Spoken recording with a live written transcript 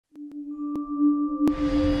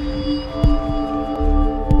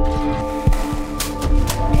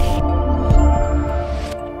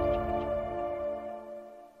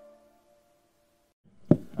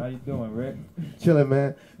doing, Rick? Chilling,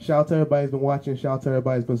 man. Shout out to everybody who's been watching. Shout out to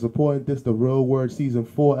everybody who's been supporting. This The Real Word Season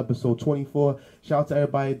 4, Episode 24. Shout out to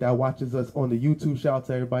everybody that watches us on the YouTube. Shout out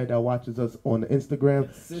to everybody that watches us on the Instagram.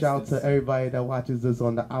 Shout out to everybody that watches us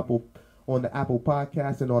on the Apple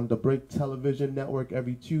Podcast and on the Break Television Network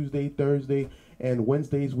every Tuesday, Thursday, and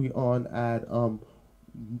Wednesdays. We on at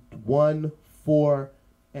 1, 4,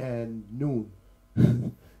 and noon.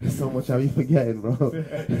 So much I be forgetting, bro.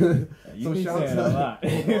 So shout out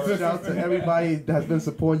to everybody that's been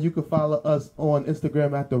supporting. You can follow us on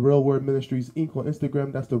Instagram at The Real Word Ministries Inc. on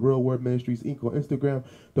Instagram. That's The Real Word Ministries Inc. on Instagram.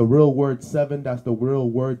 The Real Word 7. That's The Real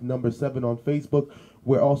Word number 7 on Facebook.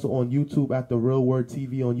 We're also on YouTube at The Real Word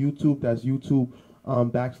TV on YouTube. That's YouTube /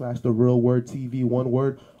 The Real Word TV, one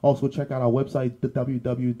word. Also check out our website,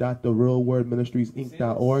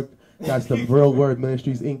 www.therealwordministriesinc.org. That's the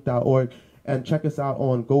realwordministriesinc.org. And check us out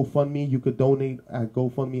on GoFundMe. You could donate at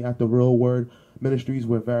GoFundMe at The Real Word Ministries.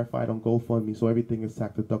 We're verified on GoFundMe, so everything is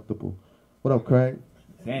tax deductible. What up, Craig?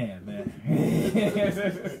 Damn, man.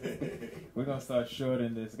 We're going to start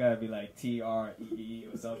shorting this. It's got to be like TREE or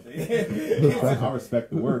something. I respect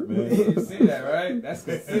the work, man. You see that, right? That's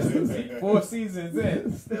consistency. 4 seasons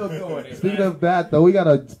in. Still doing it. Speaking of that, though, we got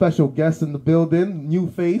a special guest in the building, new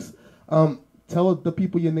face. Tell the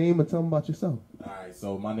people your name and tell them about yourself. All right,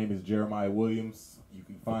 so my name is Jeremiah Williams. You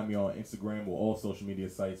can find me on Instagram or all social media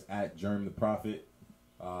sites at Jerm the Prophet.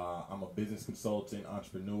 I'm a business consultant,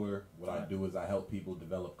 entrepreneur. What I do is I help people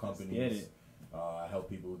develop companies. I help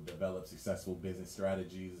people develop successful business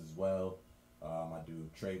strategies as well. I do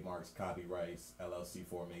trademarks, copyrights, LLC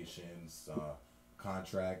formations,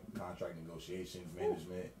 contract negotiations,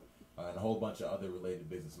 management, and a whole bunch of other related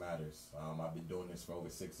business matters. I've been doing this for over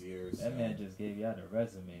 6 years. That man just gave you out a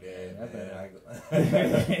resume. Yeah,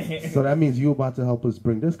 man. So that means you about to help us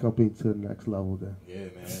bring this company to the next level then. Yeah,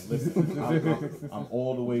 man. Listen, I'm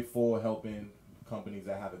all the way for helping companies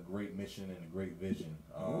that have a great mission and a great vision.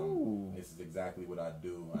 This is exactly what I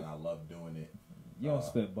do, and I love doing it. You don't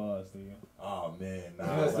spit bars, do you? Oh man,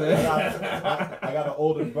 nah. I got an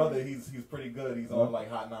older brother. He's pretty good. He's on like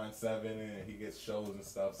Hot 97 and he gets shows and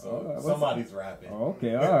stuff. So somebody's rapping. Oh,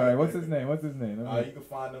 okay, all right. What's his name? You can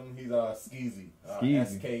find him. He's Skeezy.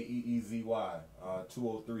 Skeezy.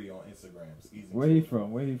 203 on Instagram. Skeezy. Where he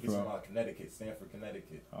from? He's from Connecticut, Stanford,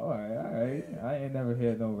 Connecticut. All right. Yeah. I ain't never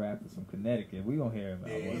heard no rappers from Connecticut. We gonna hear him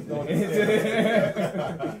out.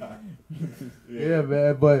 Yeah,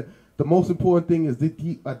 man. But the most important thing is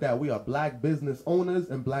that we are black business owners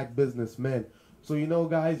and black businessmen. So,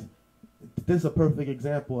 guys, this is a perfect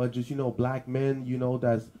example of just, black men,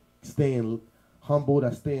 that's staying humble,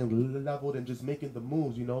 that's staying leveled and just making the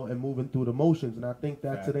moves, and moving through the motions. And I think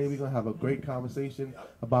that today we're going to have a great conversation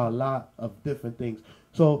about a lot of different things.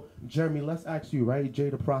 So, Jeremy, let's ask you, right, Jay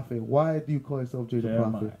the Prophet, why do you call yourself Jay the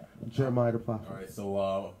Prophet? Jeremiah the Prophet. All right,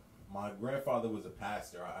 so my grandfather was a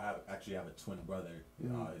pastor. I actually have a twin brother. His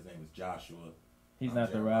name is Joshua. He's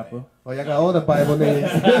not the rapper. Oh, y'all got all the Bible names.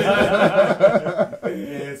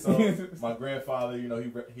 Yeah, so my grandfather,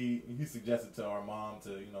 he suggested to our mom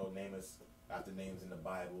to, name us after names in the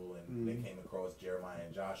Bible, and they came across Jeremiah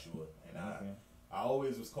and Joshua. And I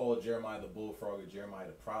always was called Jeremiah the Bullfrog or Jeremiah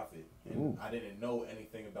the Prophet. And I didn't know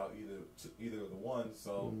anything about either of the ones,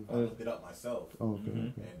 so I looked it up myself.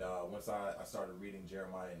 And once I started reading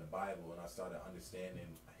Jeremiah in the Bible and I started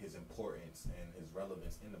understanding his importance and his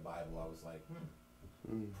relevance in the Bible, I was like,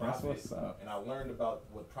 prophet. And I learned about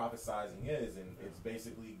what prophesizing is, and it's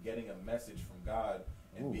basically getting a message from God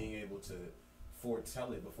and being able to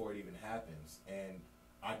foretell it before it even happens. And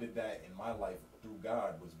I did that in my life through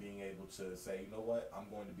God, was being able to say, you know what, I'm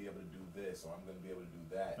going to be able to do this, or I'm going to be able to do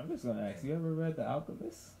that. I'm just going to ask, you ever read The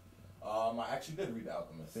Alchemist? I actually did read The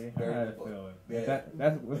Alchemist. See, I had a feeling. Yeah.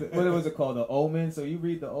 What was it called? The Omens? So you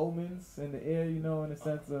read the omens in the air, in the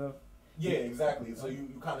sense of... Yeah, exactly. So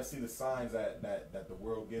you kind of see the signs that the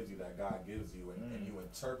world gives you, that God gives you, and you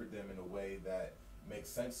interpret them in a way that makes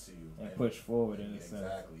sense to you. And push forward in a sense.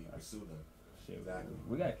 Exactly. You pursue them. Shit, exactly.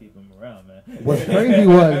 We gotta keep him around, man. What's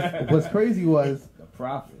crazy was the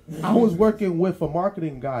prophet. I was working with a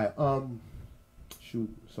marketing guy.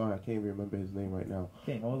 Sorry, I can't remember his name right now.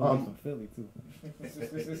 Came all the way from Philly too.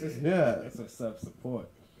 Yeah, that's a self-support.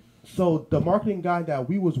 So the marketing guy that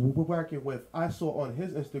we was working with, I saw on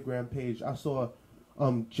his Instagram page, I saw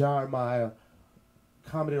Jeremiah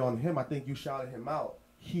commented on him. I think you shouted him out.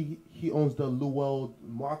 He owns the Luell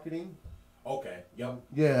Marketing. Okay. Yep.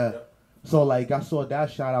 Yeah. Yep. So I saw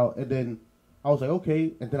that shout out, and then I was like,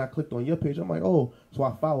 okay, and then I clicked on your page. I'm like, oh, so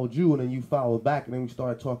I followed you, and then you followed back, and then we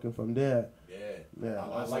started talking from there. Yeah. Yeah,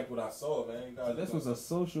 I liked what I saw, man. You guys So this was a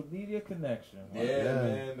social media connection. Yeah,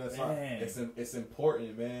 man. That's how, it's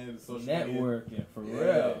important, man. Social networking media, for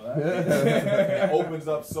real. It opens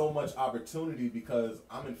up so much opportunity because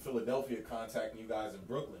I'm in Philadelphia contacting you guys in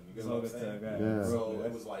Brooklyn. You get what I'm saying? Yeah. So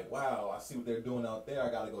it was like, wow, I see what they're doing out there.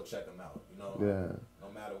 I gotta go check them out. You know,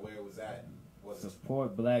 no matter where it was at.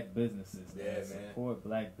 Support black businesses. Yeah, man. Support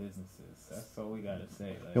black businesses. That's all we gotta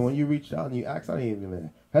say. Like, and when you reached out and you asked, I didn't even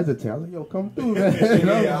hesitate. I was like, yo, come through, man.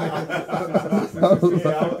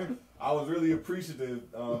 I was really appreciative.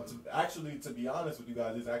 To be honest with you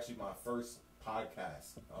guys, it's actually my first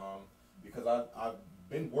podcast. Because I've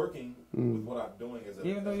been working with what I'm doing as a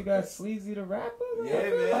even though you got Sleazy the rapper, yeah,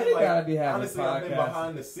 man. Like, you gotta be having honestly, I've been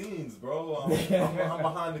behind the scenes, bro. I'm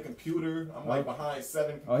behind the computer. I'm like behind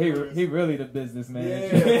 7 computers. He really the businessman.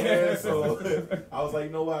 Yeah, man. So I was like,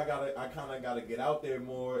 you know what? I kind of gotta get out there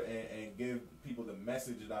more and give people the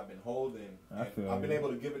message that I've been holding. I've been able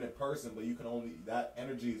to give it in person, but that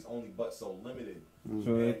energy is only but so limited.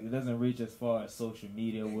 So it doesn't reach as far as social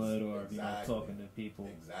media would, or talking to people.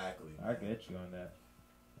 Exactly. I get you on that.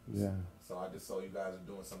 Yeah. So I just saw you guys are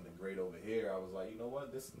doing something great over here. I was like, you know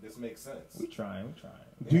what, this makes sense. We trying.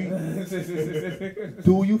 Do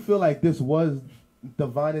you feel like this was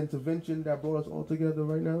divine intervention that brought us all together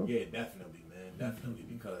right now? Yeah, definitely, man, definitely.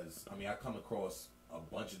 Because I mean, I come across a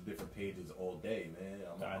bunch of different pages all day, man.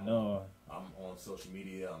 I know. I'm on social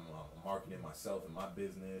media. I'm marketing myself and my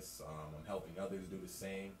business. I'm helping others do the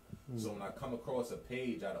same. So when I come across a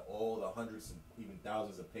page out of all the hundreds and even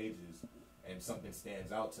thousands of pages, and something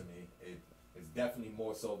stands out to me, it's definitely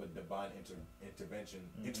more so of a divine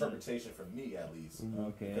interpretation for me, at least.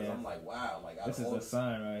 Okay. Because I'm like, wow, like this is a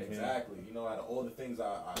sign right here. Exactly. You know, out of all the things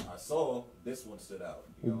I saw, this one stood out.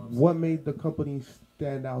 You know what made the company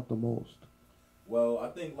stand out the most? Well, I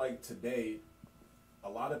think like today, a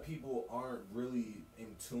lot of people aren't really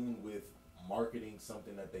in tune with marketing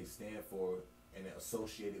something that they stand for and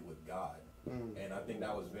associate it with God. And I think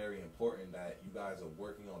that was very important, that you guys are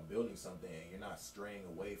working on building something and you're not straying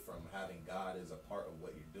away from having God as a part of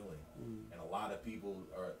what you're doing. And a lot of people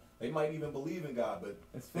they might even believe in God, but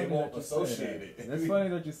they won't associate it. It's funny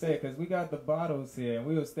that you say it, because we got the bottles here and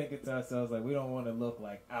we was thinking to ourselves, like, we don't want to look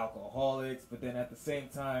like alcoholics, but then at the same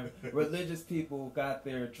time, religious people got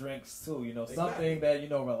their drinks too, you know, something that, you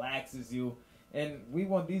know, relaxes you. And we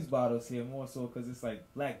want these bottles here more so because it's like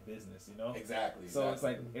black business, you know? Exactly. So it's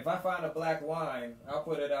like, if I find a black wine, I'll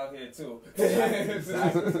put it out here too.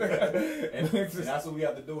 Exactly. And that's what we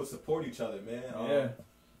have to do, is support each other, man. I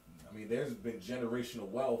mean, there's been generational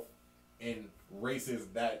wealth in races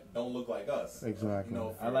that don't look like us. Exactly. You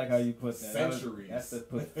know, I like how you put that. Centuries. That's the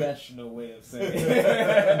professional way of saying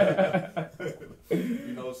it.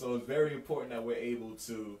 You know, so it's very important that we're able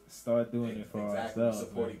to start doing it for ourselves.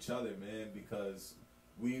 Support each other, man, because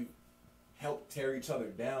we've helped tear each other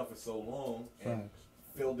down for so long and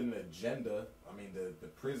filled an agenda. I mean, the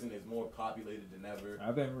prison is more populated than ever.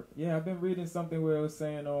 I've been reading something where it was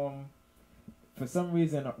saying for some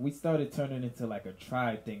reason we started turning into like a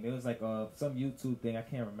tribe thing. There was like some YouTube thing, I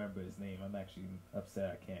can't remember his name. I'm actually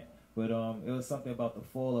upset I can't. But it was something about the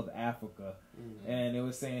fall of Africa, and it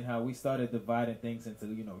was saying how we started dividing things into,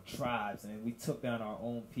 you know, tribes, and we took down our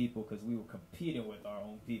own people because we were competing with our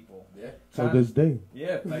own people. Yeah. So this day.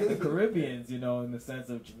 Yeah, like the Caribbeans, you know, in the sense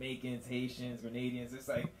of Jamaicans, Haitians, Grenadians. It's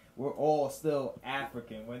like we're all still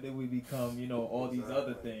African. When did we become, you know, all these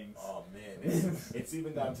other things? Oh man, it's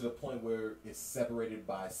even gotten to the point where it's separated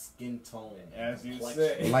by skin tone. As you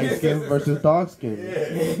say, light skin versus dark skin. Yeah,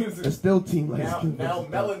 it's still team light skin. Now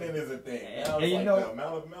melanin is a thing. Now and it's you like know, the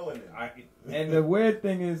amount of melanin. And the weird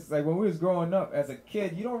thing is, like, when we was growing up as a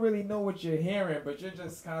kid, you don't really know what you're hearing, but you're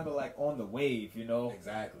just kind of like on the wave, you know?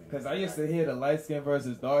 Exactly. Because I used to hear the light skin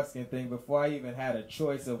versus dark skin thing before I even had a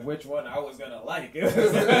choice of which one I was gonna like. It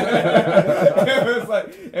was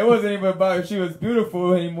like, it wasn't even about if she was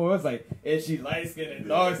beautiful anymore. It was like, is she light skin and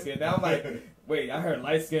dark skin? Now I'm like, wait, I heard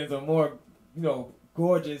light skins are more, you know,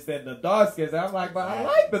 gorgeous than the dark skins. I'm like, but I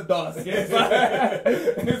like the dark skins.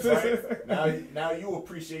 Right. Now you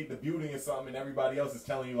appreciate the beauty in something, and everybody else is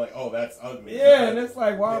telling you like, oh, that's ugly. Yeah, and it's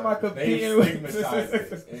like, why am I competing with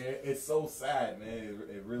it? It's so sad, man.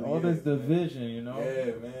 It really all is. All this division, you know?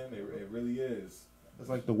 Yeah, man. It really is. It's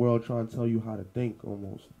like the world trying to tell you how to think,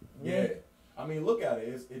 almost. Yeah. I mean, look at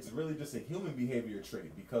it. It's really just a human behavior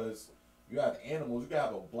trait, because you have animals. You can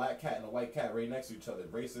have a black cat and a white cat right next to each other.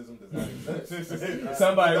 Racism does not exist.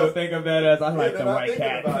 Somebody will think of that as, I like the white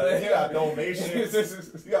cat. You got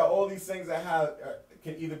Dalmatians. You got all these things that have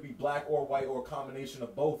can either be black or white or a combination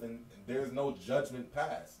of both, and there's no judgment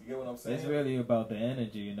passed. You get what I'm saying? It's really about the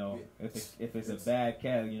energy, you know. Yeah. If it's a bad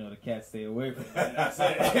cat, you know, the cat stay away from it. That's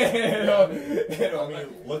it. You know? I mean,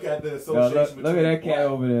 look at the association. Look at that cat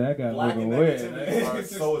over there. That guy Black looking and weird. negativity are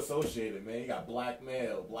so associated, man. You got black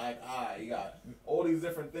male, black eye. You got all these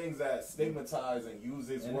different things that stigmatize and use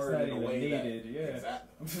this And word it's in not a way even needed, that yeah.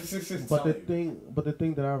 exactly. But the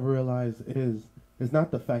thing that I've realized is it's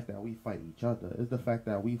not the fact that we fight each other. It's the fact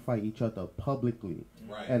that we fight each other publicly,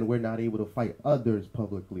 Right. and we're not able to fight others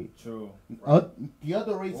publicly. True. The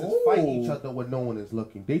other races fight each other when no one is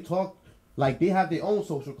looking. They talk like they have their own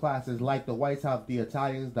social classes, like the whites have the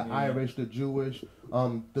Italians, the Irish, the Jewish,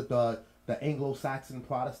 the Anglo-Saxon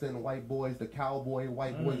Protestant white boys, the cowboy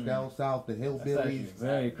white boys down south, the hillbillies.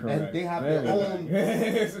 Very correct. And they have Very their own.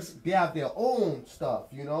 correct. They have their own stuff,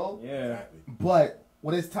 you know. Yeah. Exactly. But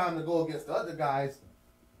when it's time to go against the other guys,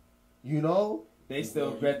 you know. They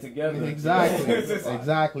still get together. Exactly.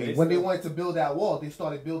 Exactly. They When they still- wanted to build that wall, they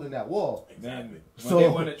started building that wall. Exactly. When So- they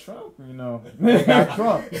wanted Trump, you know. They got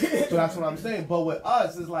Trump. So that's what I'm saying. But with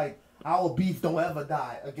us, it's like our beef don't ever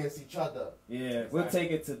die against each other. Yeah, we'll take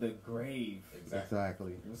it to the grave.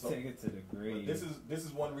 Exactly. We'll So- take it to the grave. This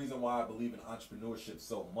is one reason why I believe in entrepreneurship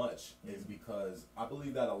so much is because I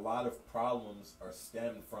believe that a lot of problems are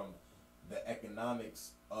stemmed from the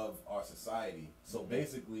economics of our society. So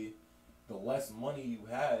basically, the less money you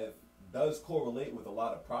have does correlate with a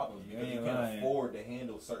lot of problems because you can't afford to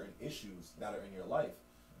handle certain issues that are in your life.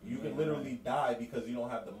 You can literally die because you don't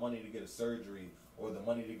have the money to get a surgery or the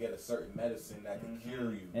money to get a certain medicine that can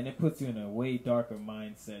cure you. And it puts you in a way darker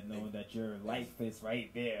mindset knowing that your life is right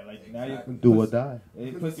there. Like now you Exactly. Do or die.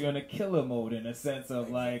 It puts you in a killer mode in a sense of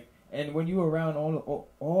like, and when you're around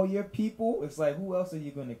all your people, it's like, who else are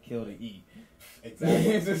you gonna kill to eat?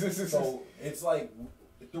 Exactly. So it's like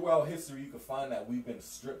throughout history, you can find that we've been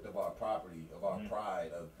stripped of our property, of our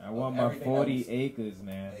pride, of I want of my everything 40 that acres,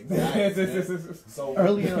 man. Exactly, man. So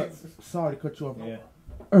Earlier, sorry to cut you off. Yeah.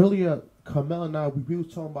 Earlier, Kamel and I, we was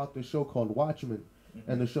talking about the show called Watchmen.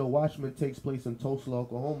 And the show Watchmen takes place in Tulsa,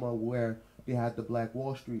 Oklahoma, where they had the Black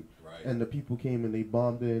Wall Street. Right. And the people came and they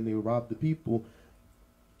bombed it and they robbed the people.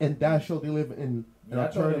 And that show, they live in an Yeah, I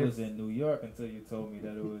thought it alternative. was in New York until you told me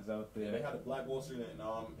that it was out Yeah, there. they had a Black Wall Street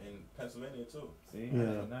in Pennsylvania too. See, Yeah. I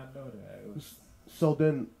did not know that. It was, So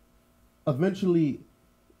then, eventually,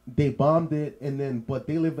 they bombed it, and then but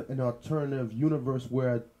they live in an alternative universe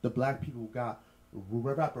where the black people got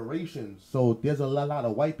reparations. So there's a lot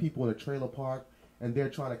of white people in a trailer park, and they're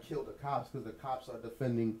trying to kill the cops because the cops are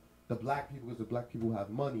defending the black people because the black people have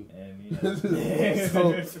money. and you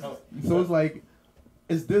know, So it's like,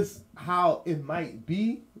 is this how it might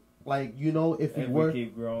be? Like, you know, if we if were. we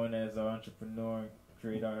keep growing as an entrepreneur,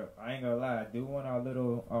 create our. I ain't gonna lie, I do want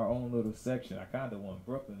our own little section. I kind of want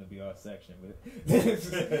Brooklyn to be our section, but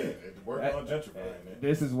Working on gentrifying, man.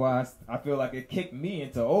 this is why I feel like it kicked me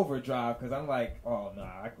into overdrive because I'm like, oh nah,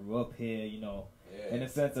 I grew up here, you know. Yeah. In the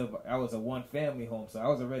sense of I was a one family home, so I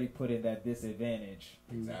was already put in that disadvantage.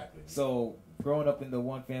 Exactly. So growing up in the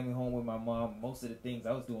one family home with my mom, most of the things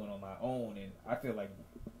I was doing on my own, and I feel like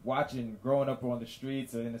growing up on the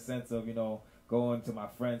streets, or in the sense of, you know, going to my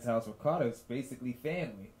friend's house with Carter, is basically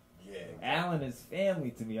family. Yeah. Exactly. Alan is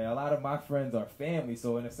family to me. A lot of my friends are family,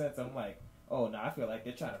 so in a sense, I'm like, oh no, I feel like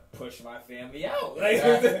they're trying to push my family out. Like,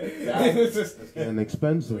 Exactly. it's just, It's getting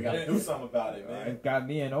expensive. We gotta do something about it, man. it got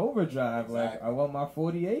me in overdrive. Like, Exactly. I want my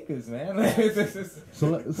 40 acres, man. Like,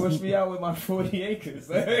 push me out with my 40 acres.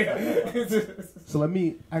 So let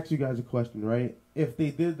me ask you guys a question, right? If they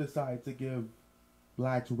did decide to give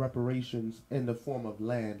blacks reparations in the form of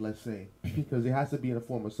land, let's say, because it has to be in the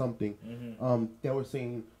form of something. They were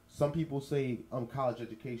saying, some people say college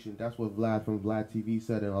education. That's what Vlad from Vlad TV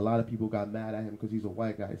said, and a lot of people got mad at him because he's a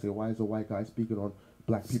white guy. They say, why is a white guy speaking on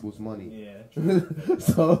black people's money? Yeah.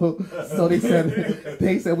 so they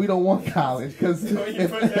said we don't want college because So you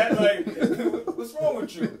put that like, what's wrong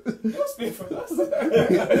with you? You don't speak for us.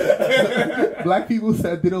 black people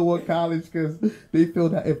said they don't want college because they feel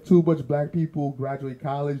that if too much black people graduate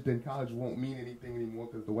college, then college won't mean anything anymore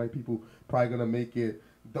because the white people probably gonna make it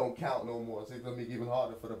don't count no more. So it's gonna make it even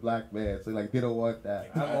harder for the black man. So like they don't want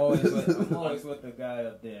that. I'm always with the guy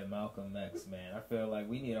up there, Malcolm X, man. I feel like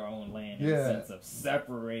we need our own land in the sense of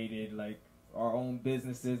separated, like our own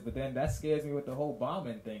businesses. But then that scares me with the whole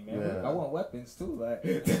bombing thing, man. Yeah. I want weapons too, like.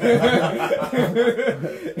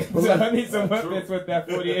 So I need some weapons with that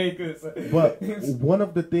 40 acres. But one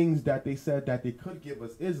of the things that they said that they could give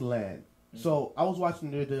us is land. So I was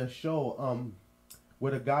watching the show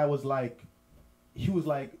where the guy was like, he was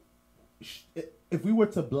like, if we were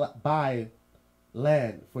to buy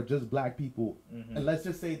land for just black people, and let's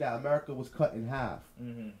just say that America was cut in half,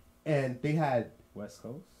 and they had West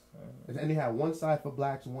Coast, and they had one side for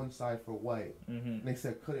blacks, one side for white, and they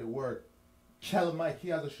said, could it work? Killer Mike, he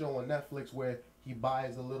has a show on Netflix where he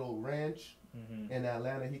buys a little ranch in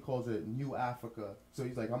Atlanta. He calls it New Africa. So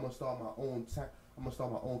he's like, I'm gonna start my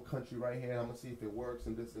own country right here. I'm gonna see if it works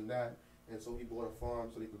and this and that. And so he bought a farm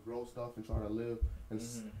so he could grow stuff and try to live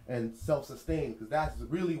and self-sustain, because that's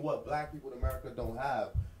really what black people in America don't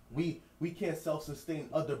have. We can't self-sustain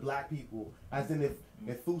other black people. As in, if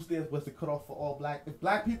food stamps was to cut off for all black, if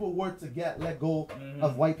black people were to let go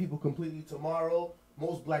of white people completely tomorrow,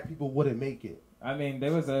 most black people wouldn't make it. I mean,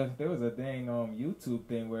 there was a dang YouTube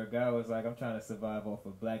thing where a guy was like, I'm trying to survive off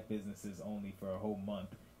of black businesses only for a whole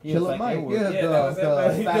month. Killer Mike,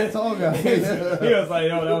 the fat tall guy. He was like,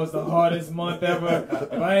 yo, that was the hardest month ever.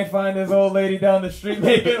 If I ain't find this old lady down the street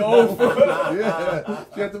making old food. Yeah,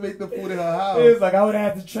 she had to make the food in her house. He was like, I would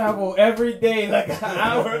have to travel every day, like an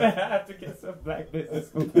hour and a half to get some black business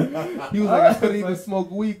food. He was like, I couldn't even smoke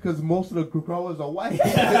weed because most of the growers are white.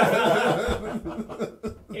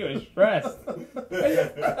 He was stressed.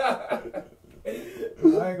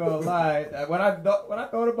 I ain't gonna lie. When I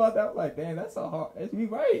thought about that, I was like, damn, that's so hard. You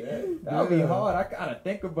right. Yeah. That would be hard. I gotta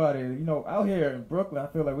think about it. You know, out here in Brooklyn, I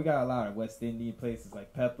feel like we got a lot of West Indian places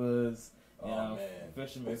like Peppers.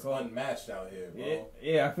 Fisherman. It's unmatched out here, bro.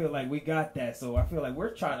 Yeah, I feel like we got that. So I feel like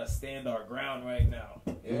we're trying to stand our ground right now.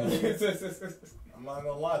 Yeah. I'm not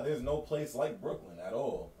gonna lie. There's no place like Brooklyn at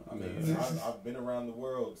all. I mean, I've been around the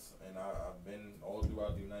world and I've been all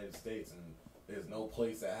throughout the United States, and there's no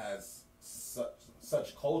place that has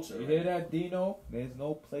such culture. You hear that, Dino? There's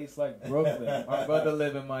no place like Brooklyn. My brother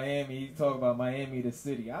live in Miami. He talk about Miami, the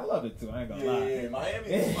city. I love it too. I ain't gonna lie. Yeah,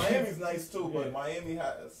 Miami's nice too, but Miami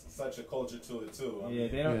has such a culture to it too. I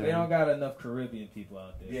mean, they don't got enough Caribbean people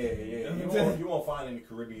out there. Yeah. You won't find any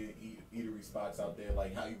Caribbean eatery spots out there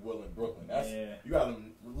like how you will in Brooklyn. You got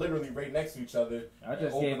them literally right next to each other. I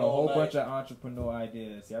just gave a whole bunch of entrepreneur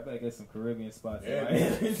ideas. Yeah, I better get some Caribbean spots. Yeah,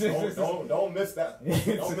 don't miss that.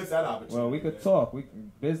 Don't miss that opportunity. Well, we could talk. We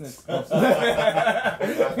can business. I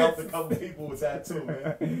helped a couple people with that too,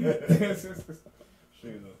 man.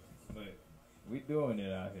 But we doing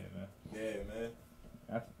it out here, man. Yeah, man.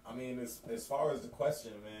 I mean, as far as the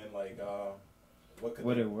question, man, like,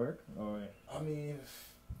 would it work? Or I mean,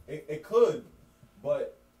 it could,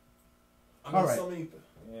 but I mean, so many.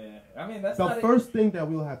 Yeah, I mean that's the first thing that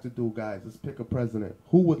we'll have to do, guys, is pick a president.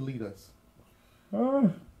 Who would lead us? Yeah,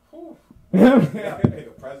 I can pick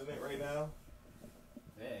a president right now.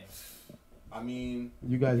 Dang. I mean,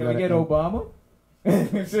 you guys can we get Obama?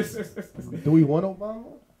 Do we want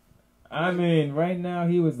Obama? I mean, right now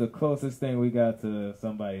he was the closest thing we got to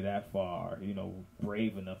somebody that far. You know,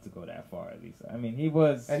 brave enough to go that far at least. I mean, he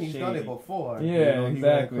was, and he's done it before. Yeah, he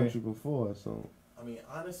exactly. ran country before, so. I mean,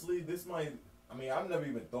 honestly, this might. I mean, I've never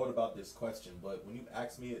even thought about this question, but when you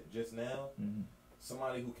asked me it just now,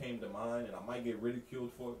 somebody who came to mind, and I might get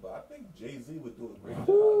ridiculed for it, but I think Jay-Z would do a great job.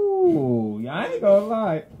 Ooh, yeah, I ain't gonna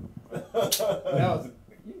lie.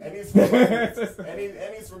 And he's from Brooklyn.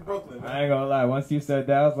 and he's from Brooklyn, man. I ain't gonna lie. Once you said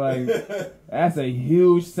that, I was like, that's a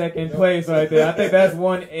huge second place right there. I think that's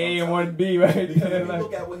 1A and 1B right there. Because if you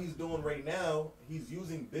look at what he's doing right now, he's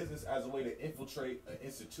using business as a way to infiltrate an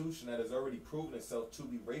institution that has already proven itself to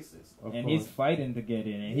be racist. And he's fighting to get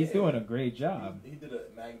in, and he's doing a great job. He did a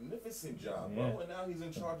magnificent job, bro. And now he's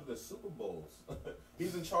in charge of the Super Bowls.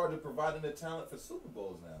 He's in charge of providing the talent for Super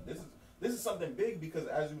Bowls now. This is something big because,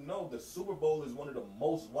 as you know, the Super Bowl is one of the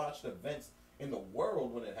most watched events in the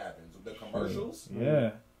world when it happens. The commercials.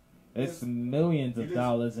 Yeah. It's millions of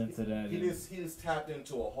dollars into that. He just tapped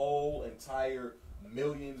into a whole entire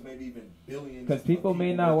millions, maybe even billions. Because people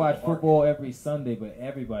may not watch football every Sunday, but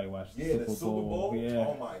everybody watches the Super Bowl. Yeah.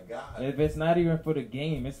 Oh my God. If it's not even for the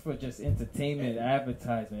game, it's for just entertainment,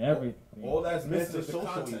 advertisement, everything. All that's missing is the social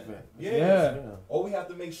content. event. Yeah. All we have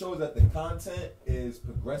to make sure is that the content is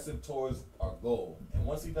progressive towards our goal. And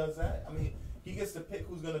once he does that, I mean, he gets to pick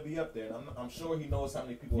who's going to be up there. And I'm sure he knows how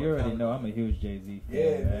many people You already know I'm a huge Jay-Z fan.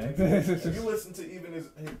 Yeah, man. If you listen to even his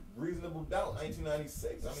Reasonable Doubt,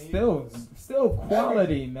 1996. I mean, still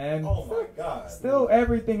quality, man. Oh my God. Still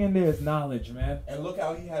everything in there is knowledge, man. And look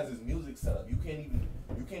how he has his music set up. You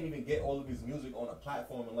can't even get all of his music on a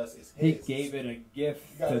platform unless it's his. He gave it a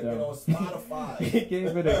gift to them. You gotta get on Spotify. He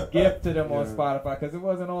gave it a gift to them on Spotify because it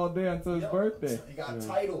wasn't all there until his birthday. He got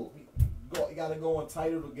Tidal. You gotta go on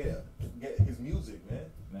Tidal to get his music, man.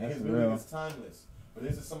 And his music is timeless. But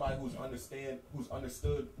this is somebody who's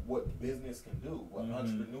understood what business can do, what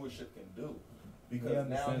entrepreneurship can do. Because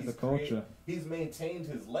now he's maintained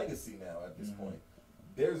his legacy now at this point.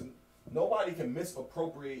 nobody can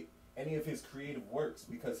misappropriate any of his creative works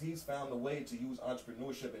because he's found a way to use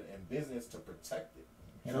entrepreneurship and business to protect it.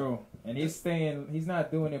 True, and he's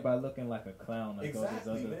not doing it by looking like a clown like all these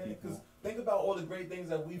other people. Because think about all the great things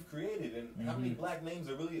that we've created and how many black names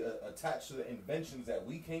are really attached to the inventions that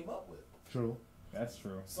we came up with. True. That's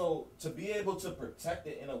true. So to be able to protect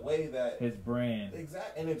it in a way that his brand,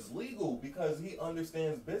 and it's legal because he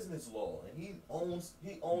understands business law and he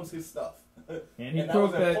owns his stuff. And he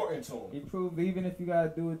proved that important to him. He proved even if you gotta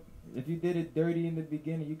do it, if you did it dirty in the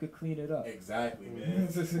beginning, you could clean it up. Exactly, man.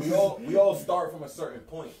 we all start from a certain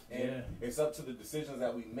point, and it's up to the decisions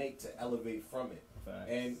that we make to elevate from it. Facts.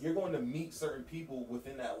 And you're going to meet certain people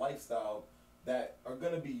within that lifestyle that are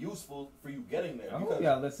going to be useful for you getting there. I hope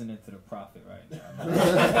y'all listening to the prophet right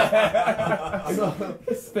now.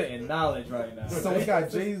 He's spitting knowledge right now. So we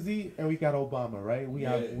got Jay-Z and we got Obama, right? We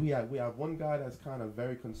have one guy that's kind of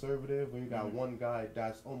very conservative, and we got one guy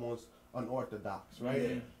that's almost unorthodox, right?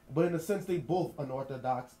 Yeah. But in a sense, they both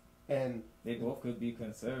unorthodox, and they both could be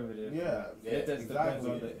conservative. Yeah, it just depends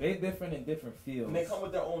on they different in different fields. And they come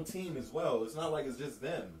with their own team as well. It's not like it's just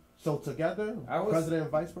them. So together, president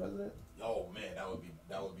and vice president. Oh man, that would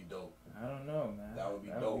be dope. I don't know, man. That would be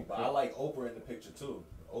dope. But I like Oprah in the picture too.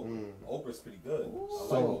 Oprah's pretty good.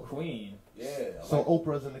 So Queen. Yeah. So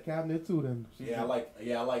Oprah's in the cabinet too, then. I like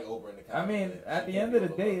Oprah in the cabinet. I mean, at the end of the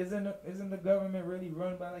day, isn't the government really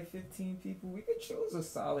run by like 15 people? We could choose a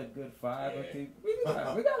solid good 5 or 3.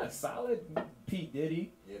 We got a solid Pete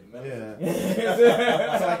Diddy. Yeah.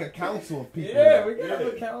 It's like a council of people. Yeah, we got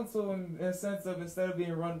a council in the sense of instead of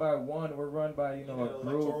being run by one, we're run by a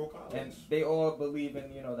group, and they all believe in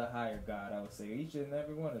the higher God. I would say each and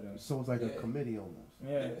every one of them. So it's like a committee almost.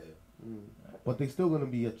 Yeah. But they still gonna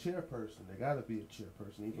be a chairperson. They gotta be a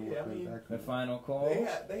chairperson, even within that. The final call.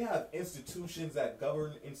 They have institutions that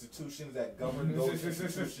govern those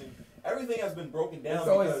institutions. Everything has been broken down. It's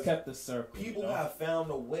always kept the circle. People have found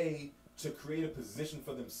a way to create a position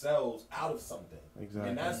for themselves out of something. Exactly.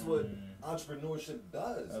 And that's what entrepreneurship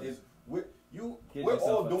does. We're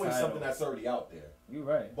all doing something that's already out there. You're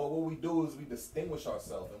right. But what we do is we distinguish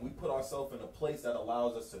ourselves and we put ourselves in a place that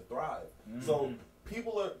allows us to thrive. So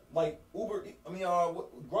people are like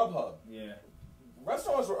Grubhub. Yeah.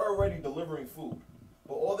 Restaurants were already delivering food,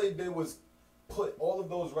 but all they did was put all of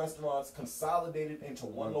those restaurants consolidated into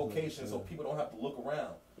one location so people don't have to look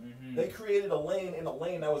around. They created a lane in a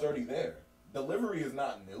lane that was already there. Delivery is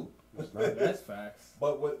not new. That's facts.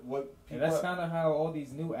 But what people that's kind of how all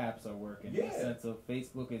these new apps are working. In the sense of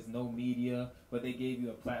Facebook is no media, but they gave you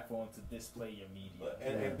a platform to display your media.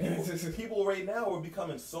 And people right now are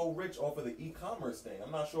becoming so rich off of the e-commerce thing.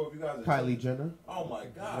 I'm not sure if you guys. Kylie Jenner. Oh my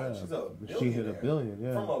God, she's a billionaire. She hit $1 billion.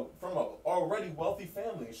 Yeah. From a already wealthy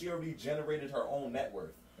family. She already generated her own net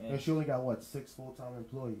worth. And she only got 6 full-time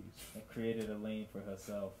employees. And created a lane for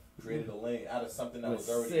herself. Created a lane out of something that was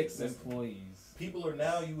already 6 employees. People are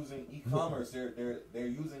now using e-commerce. They're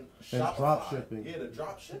using Shopify. And drop shipping. Yeah, the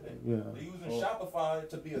drop shipping. Yeah. They're using Shopify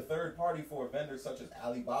to be a third party for a vendor such as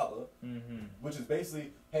Alibaba, which is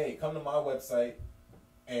basically, hey, come to my website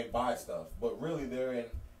and buy stuff. But really, they're in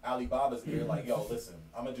Alibaba's ear, like, yo, listen,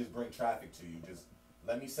 I'm gonna just bring traffic to you. Just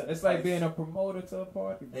let me set. It's like being a promoter to a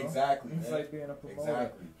party, bro. Exactly. It's like being a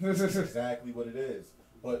promoter. Exactly. Exactly what it is.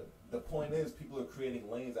 But the point is, people are creating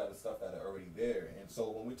lanes out of stuff that are already there. And so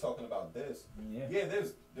when we're talking about this,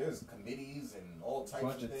 there's committees and all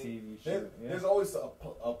types of things. There's always a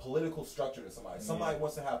political structure to somebody. Somebody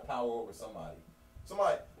wants to have power over somebody.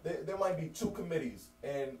 There might be 2 committees,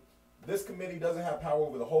 and this committee doesn't have power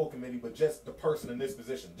over the whole committee, but just the person in this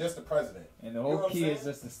position, just the president. And the whole key is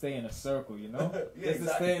just to stay in a circle, to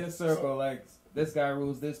stay in a circle. Like, this guy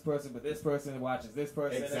rules this person, but this person watches this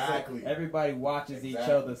person. Exactly. Everybody watches each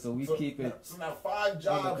other, so we keep it. So now 5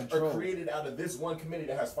 jobs are created out of this one committee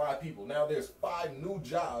that has 5 people. Now there's 5 new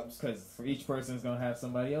jobs. Because for each person is going to have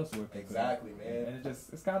somebody else working. Exactly, man. And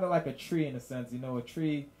it's kind of like a tree in a sense. A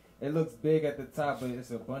tree, it looks big at the top, but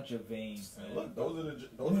it's a bunch of veins. Man. Look, those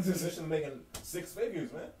are positions making 6 figures,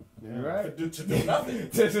 man. You're right. To do nothing.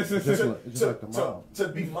 To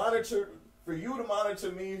be monitored. For you to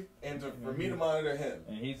monitor me and for me to monitor him.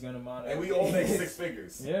 And he's going to monitor And we all make 6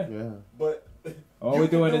 figures. Yeah. But all we're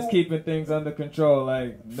doing is keeping things under control,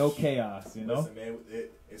 like no chaos, Listen, man,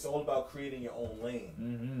 it's all about creating your own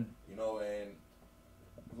lane. And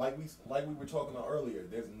like we were talking about earlier,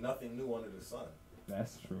 there's nothing new under the sun.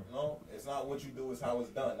 That's true. It's not what you do, it's how it's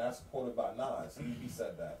done. That's quoted by Nas. He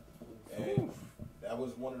said that. And that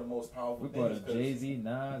was one of the most powerful things. We brought a Jay-Z,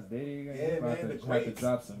 Nas, Diddy. Yeah, man, the greats. Have to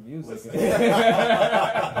drop some music.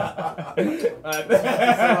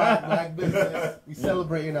 Black business. We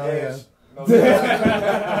celebrating out here.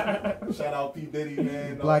 Shout out P Diddy,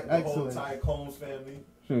 man. Black the whole excellence. Ty Combs family.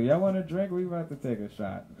 Sure, y'all want a drink? We about to take a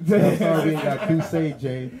shot. I'm sorry we ain't got Douce,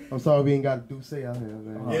 Jay. I'm sorry we ain't got Douce out here,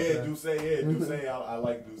 man. Yeah, Douce. I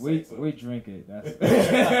like Douce. We drink it. That's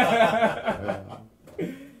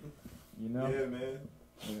you know. Yeah, man.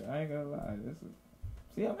 I ain't gonna lie.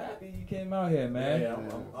 See, I'm happy you came out here, man. Yeah,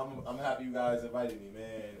 I'm happy you guys invited me,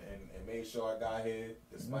 man, and made sure I got here.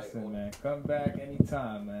 Listen, man, come back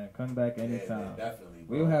anytime, man. Come back anytime. Yeah, definitely.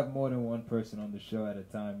 Bro. We'll have more than one person on the show at a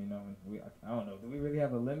time, you know. I don't know. Do we really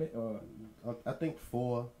have a limit or? I think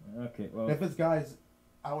 4. Okay, well. If it's guys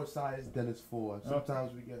our size, then it's 4.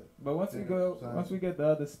 Sometimes we get. But once we get the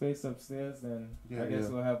other space upstairs, then I guess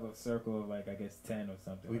we'll have a circle of 10 or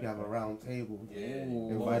something. We can have a round table. Yeah.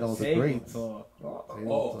 Invite all the greats. Talk.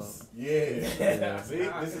 Yeah. See,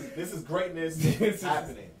 this is greatness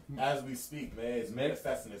happening as we speak, man. It's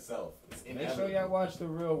manifesting itself. Make sure y'all watch The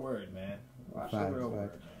Real Word, man. Watch The Real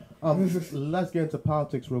Word. Let's get into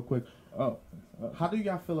politics real quick. Oh. How do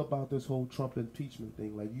y'all feel about this whole Trump impeachment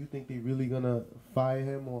thing? Like, you think they really gonna fire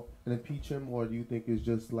him or and impeach him, or do you think it's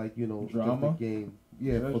just like, drama? just a game?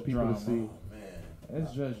 Yeah, just for people drama. to see. Man,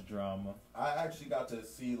 it's just drama. I actually got to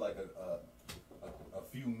see a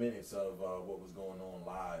few minutes of what was going on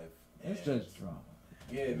live. It's just drama.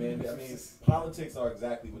 Yeah, man. I mean, politics are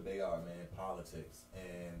exactly what they are, man. Politics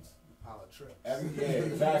and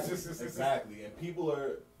Politics. Exactly. And people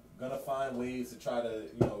are gonna find ways to try to,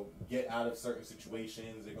 get out of certain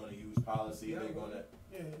situations. They're gonna use policy. They're gonna.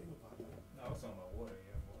 No, I was talking about water.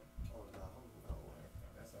 Yeah, water. Oh no,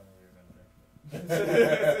 That's the only way you're gonna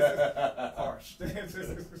drink. Harsh.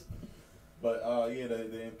 But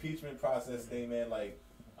the impeachment process thing, man.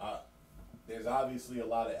 There's obviously a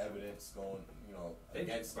lot of evidence going,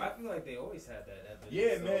 against. I feel like they always had that evidence.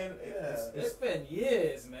 Yeah, man. It's been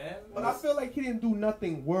years, man. But I feel like he didn't do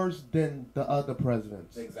nothing worse than the other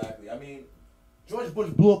presidents. Exactly. I mean, George Bush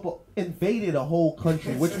invaded a whole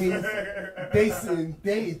country, which means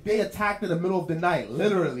they attacked in the middle of the night,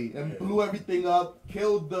 literally, and blew everything up,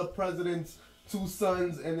 killed the president's 2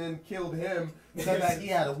 sons, and then killed him. Said that he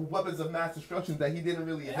had weapons of mass destruction that he didn't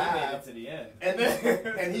really have. He made it to the end. And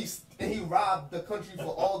then he robbed the country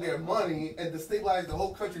for all their money and destabilized the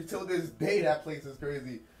whole country till this day. That place is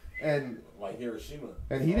crazy. And like Hiroshima.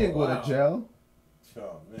 And he didn't go to jail.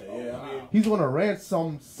 Oh man, yeah. I mean, he's on a ranch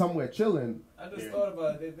somewhere chilling. I just thought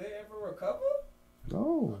about it. Did they ever recover?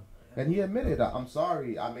 No. And he admitted, I'm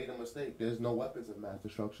sorry, I made a mistake. There's no weapons of mass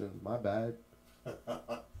destruction. My bad.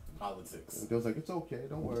 Politics. And they was like, it's okay,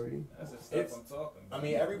 don't worry. That's the stuff I'm talking about. I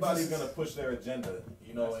mean, everybody's gonna push their agenda,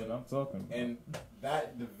 That's what I'm talking about. And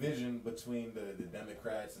that division between the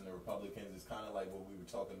Democrats and the Republicans is kind of like what we were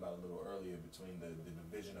talking about a little earlier between the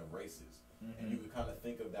division of races. And you could kind of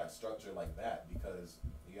think of that structure like that because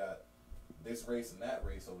you got this race and that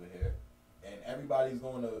race over here, and everybody's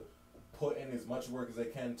going to put in as much work as they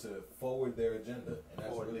can to forward their agenda. And that's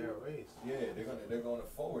Forward really their race. Yeah, they're going to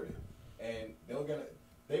forward it, and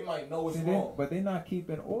they might know it's wrong, but they're not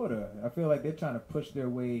keeping order. I feel like they're trying to push their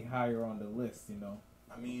way higher on the list.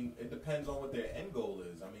 I mean, it depends on what their end goal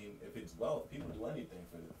is. I mean, if it's wealth, people do anything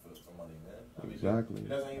for money, man. I mean, exactly. It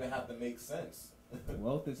doesn't even have to make sense.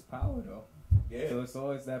 Wealth is power, though. Yeah. So it's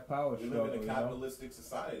always that power struggle. We live in a capitalistic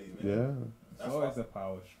society, man. Yeah. It's always a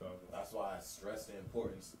power struggle. That's why I stress the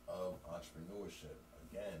importance of entrepreneurship.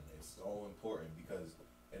 Again, it's so important because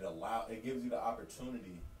it gives you the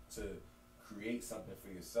opportunity to create something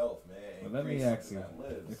for yourself, man. And let me ask you,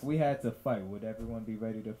 if we had to fight, would everyone be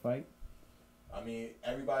ready to fight? I mean,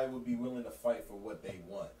 everybody would be willing to fight for what they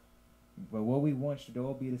want. But what we want should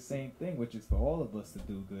all be the same thing, which is for all of us to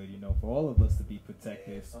do good, for all of us to be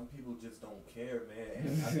protected. Yeah, some people just don't care, man.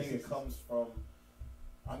 And I think it comes from,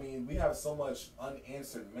 we have so much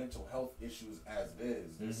unanswered mental health issues as it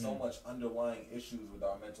is. There's so much underlying issues with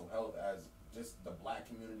our mental health as just the black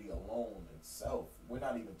community alone itself. We're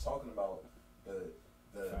not even talking about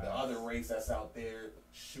the other race that's out there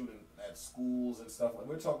shooting at schools and stuff. Like,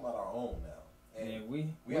 we're talking about our own now. And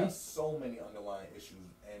we have so many underlying issues.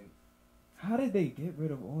 And how did they get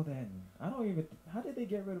rid of all that? How did they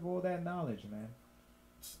get rid of all that knowledge, man?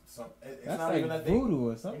 It's that's not like even that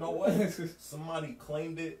voodoo or something. You know what? Somebody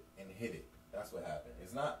claimed it and hid it. That's what happened.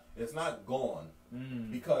 It's not gone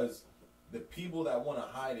because the people that want to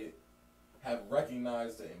hide it have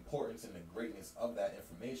recognized the importance and the greatness of that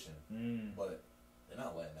information, but they're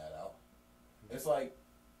not letting that out. It's like,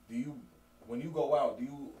 when you go out, do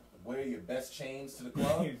you wear your best chains to the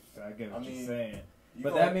club? I get what you're saying.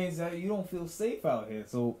 But that means that you don't feel safe out here.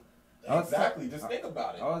 So exactly, just think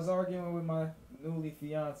about it. I was arguing with newly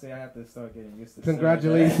fiance, I have to start getting used to.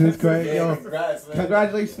 Congratulations, Craig. Yeah, Yo, congrats, man.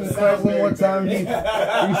 congratulations, Craig, one more time. He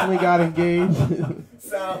recently got engaged.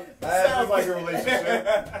 Sounds like a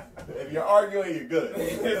relationship. If you're arguing, you're good.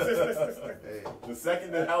 The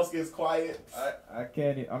second the house gets quiet, I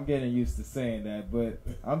can't. I'm getting used to saying that, but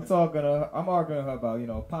I'm arguing with her about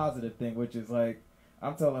a positive thing, which is like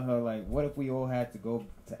I'm telling her like, what if we all had to go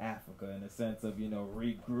to Africa in the sense of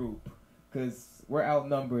regroup, because we're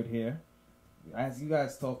outnumbered here. As you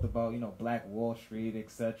guys talked about, Black Wall Street,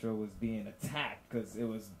 etc., was being attacked because it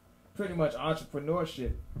was pretty much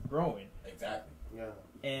entrepreneurship growing. exactly.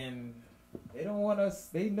 Yeah. And they don't want us.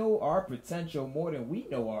 They know our potential more than we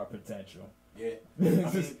know our potential. Yeah. I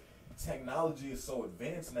mean, technology is so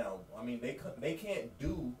advanced now. I mean, they can't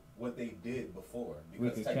do what they did before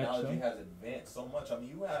because technology has advanced so much. I mean,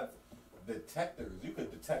 you have detectors. You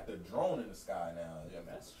could detect a drone in the sky now. Yeah,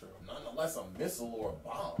 that's true. Nonetheless, a missile or a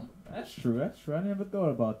bomb. That's true. I never thought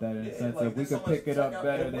about that in the sense like, that we could pick it up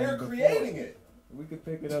better than before. We're creating it. We could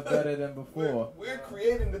pick it up better than before. We're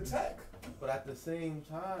creating the tech. But at the same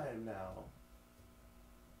time now,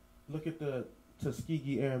 look at the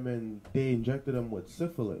Tuskegee Airmen. They injected them with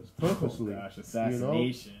syphilis purposely. Oh gosh,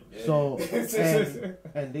 assassination. So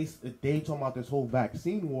and they talking about this whole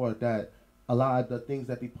vaccine war, that a lot of the things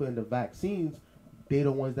that they put in the vaccines, they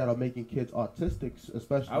the ones that are making kids autistic,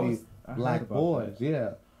 especially black boys. That. Yeah,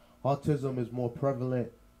 autism is more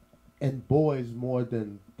prevalent in boys more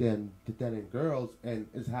than in girls, and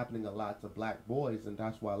it's happening a lot to black boys, and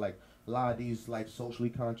that's why like a lot of these like socially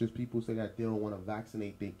conscious people say that they don't want to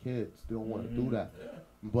vaccinate their kids. They don't want to do that. Yeah.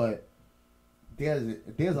 But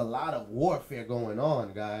there's a lot of warfare going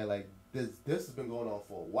on, guy. Like this has been going on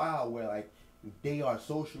for a while, where like they are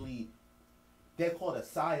socially, they're called a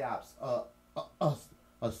psyops,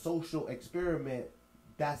 a social experiment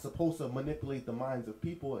that's supposed to manipulate the minds of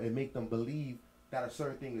people and make them believe that a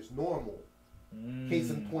certain thing is normal. Case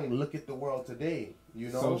in point, look at the world today.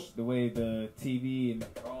 The way the TV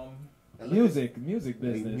and music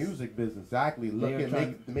business. Music business, exactly. Look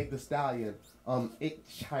at make the Stallion.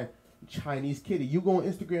 Chinese kitty. You go on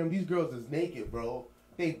Instagram, these girls is naked, bro.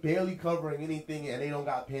 They barely covering anything, and they don't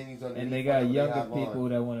got panties underneath. And they got younger people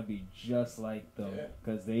that want to be just like them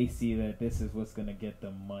because they see that this is what's gonna get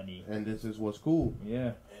them money, and this is what's cool.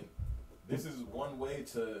 Yeah, and this is one way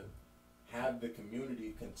to have the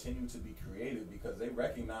community continue to be creative because they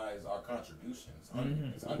recognize our contributions.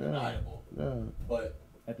 It's undeniable. Yeah. But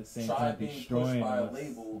at the same time, time, being pushed by a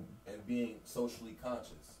label and being socially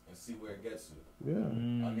conscious and see where it gets you. Yeah.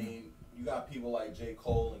 I mean, you got people like J.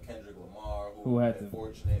 Cole and Kendrick Lamar who have been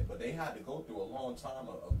fortunate, but they had to go through a long time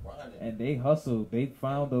of grinding. And they hustled. They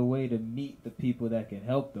found a way to meet the people that can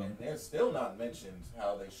help them. And they're still not mentioned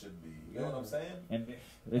how they should be. You know what I'm saying? And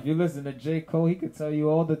if you listen to J. Cole, he could tell you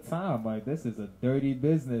all the time, like, this is a dirty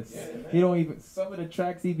business. Yeah, he don't even, some of the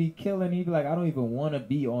tracks he be killing, he be like, I don't even want to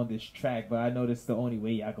be on this track, but I know this is the only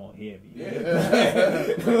way y'all gonna hear me. Yeah.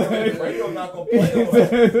 Radio not gonna play all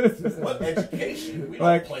that. What education? We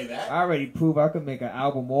don't play that. I already proved I could make an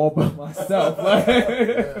album all by myself.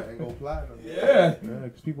 And go platinum. Yeah,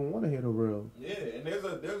 because people want to hear the real. Yeah, and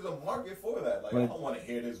there's a market for that. Like, I don't want to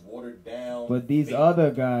hear this watered down. But these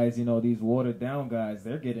other guys, these watered down guys,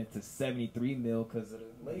 they're getting to 73 mil because of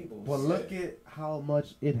the labels. But look at how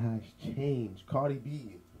much it has changed. Cardi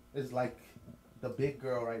B is like the big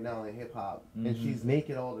girl right now in hip hop, and she's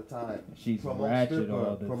naked all the time. She's ratchet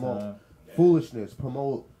all the time. Foolishness,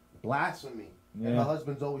 promote blasphemy. Yeah. And her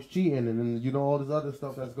husband's always cheating, and then all this other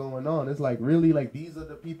stuff that's going on. It's like, really, like, these are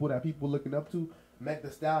the people that people looking up to. Meg the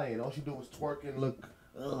Stallion, all she do is twerk and look.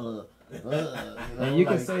 And you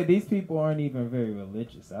can say these people aren't even very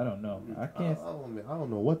religious. I don't know. I don't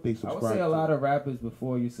know what they subscribe to. I would say a lot of rappers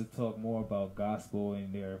before used to talk more about gospel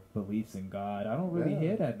and their beliefs in God. I don't really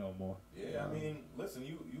hear that no more. Yeah, I mean, listen,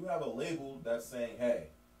 you have a label that's saying, hey,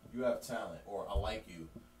 you have talent, or I like you,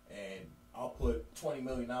 and I'll put $20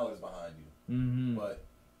 million behind you. But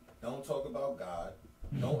don't talk about God.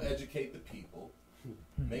 Don't educate the people.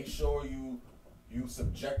 Make sure you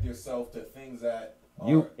subject yourself to things that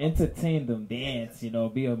you entertain them, dance,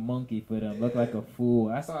 be a monkey for them, look like a fool.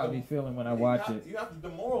 That's how I be feeling when I watch it. You have to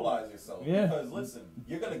demoralize yourself. Yeah. Because listen,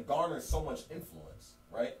 you're gonna garner so much influence,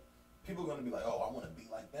 right? People are gonna be like, oh, I want to be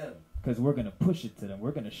like them. Because we're gonna push it to them.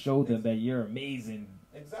 We're gonna show them that you're amazing.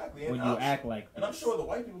 Exactly. When you act like. And I'm sure the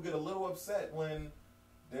white people get a little upset when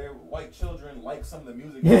their white children like some of the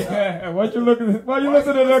music. Yeah, why you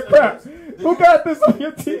listening to that crap? Who got this on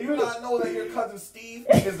your Do TV? you not know that your cousin Steve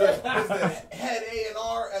is the head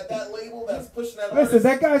A&R at that label that's pushing that Listen, artist?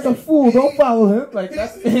 that guy's a fool. Don't follow him. Like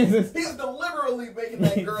that's he's deliberately making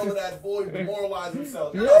that girl and that boy demoralize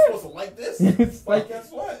themselves. You're Yeah. not supposed to like this. It's But like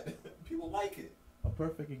guess what? People like it. A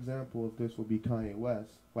perfect example of this would be Kanye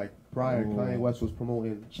West. Like prior, Oh. Kanye West was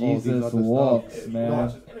promoting all these Jesus other walks, stuff. You man.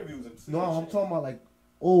 watch his interviews and see No, that I'm shit. talking about like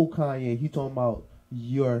old Kanye. He talking about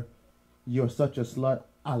you're such a slut.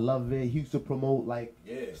 I love it. He used to promote like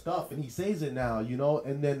Yeah. stuff, and he says it now, you know.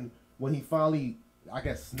 And then when he finally, I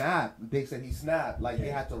guess, snapped, they said he snapped. Like they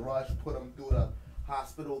Yeah. had to rush, put him through the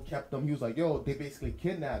hospital, kept him. He was like, "Yo, they basically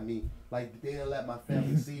kidnapped me. Like they didn't let my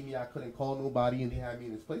family see me. I couldn't call nobody, and they had me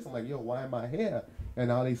in this place." I'm like, "Yo, why am I here?" And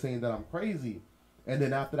now they saying that I'm crazy. And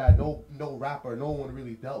then after that, no rapper, no one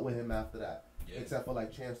really dealt with him after that, Yeah. except for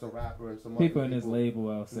like Chance the Rapper and some people other in his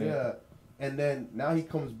label, I'll say. Yeah. And then now he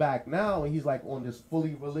comes back now, and he's like on this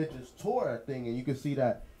fully religious tour thing, and you can see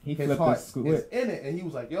that He his flipped heart his is script. in it. And he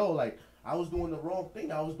was like, "Yo, like I was doing the wrong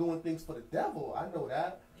thing. I was doing things for the devil. I know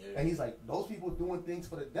that." Yeah. And he's like, "Those people doing things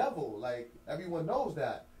for the devil. Like everyone knows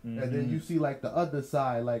that." And then Mhm. you see like the other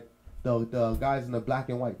side, like the guys in the black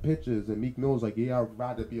and white pictures, and Meek Mill's like, "Yeah, I'd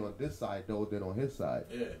rather be on this side though than on his side."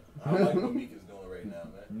 Yeah. I like what Meek is doing right now,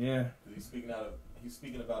 man. Yeah. 'Cause he's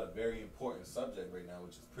speaking about a very important subject right now,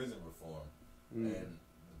 which is prison reform. Mm. And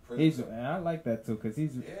the prison And I like that too, cause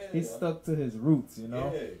he's Yeah. stuck to his roots, you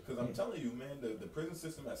know. Yeah, because I'm telling you, man, the prison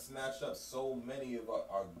system has snatched up so many of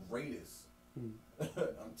our greatest. Mm.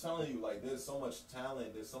 I'm telling you, like, there's so much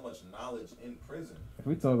talent, there's so much knowledge in prison. If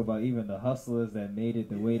we talk about even the hustlers that made it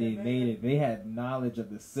the way they man. made it, they had knowledge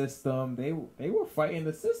of the system. They were fighting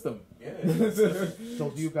the system. Yeah.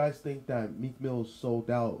 So do you guys think that Meek Mill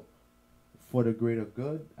sold out for the greater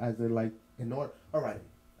good, as in like in order? All right,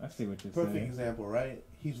 I see what you're perfect saying. example, right?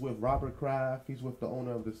 He's with Robert Kraft. He's with the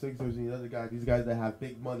owner of the Sixers and the other guys. These guys that have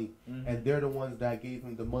big money, Mhm. and they're the ones that gave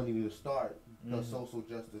him the money to start the Mhm. social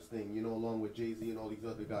justice thing. You know, along with Jay-Z and all these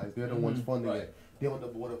other guys. They're the ones Mhm. funding Right. it. They're on the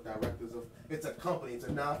board of directors of. It's a company. It's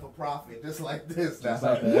a non-for-profit, just like this. Just That's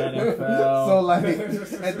like how- the NFL. So like,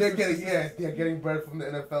 and they're getting bread from the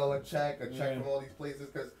NFL, a check Yeah. from all these places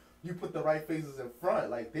because you put the right faces in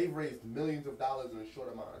front. Like they've raised millions of dollars in a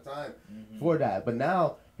short amount of time Mhm. for that. But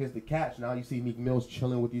now here's the catch. Now you see Meek Mill's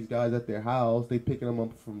chilling with these guys at their house. They picking him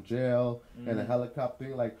up from jail and a Mhm.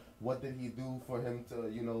 helicopter. Like, what did he do for him to,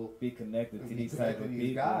 you know, Be connected to be these type connected of to people.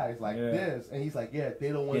 these guys like Yeah. this? And he's like, yeah,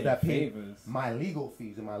 they're the ones Getting that paid favors. my legal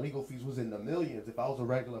fees, and my legal fees was in the millions. If I was a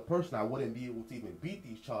regular person, I wouldn't be able to even beat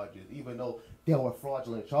these charges, even though they were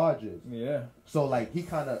fraudulent charges. Yeah. So like he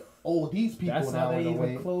kind of owed these people That's now how they in a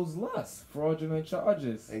way. even closed Lust. Fraudulent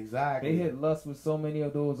charges. Exactly. They hit Lust with so many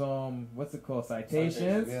of those what's it called,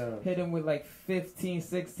 citations. Yeah. Hit him with like 15,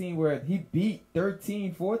 16 where he beat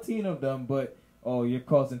 13, 14 of them, but you're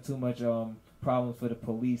causing too much problems for the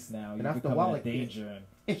police now. And You're after a becoming while, a like, danger. and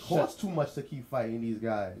It costs too much to keep fighting these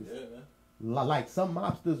guys. Yeah, man. Like some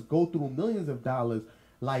mobsters go through millions of dollars.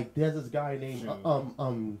 Like there's this guy named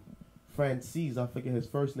True. Francis, I forget his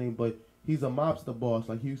first name, but he's a mobster boss.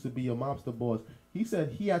 Like he used to be a mobster boss. He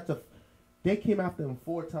said he had to. They came after him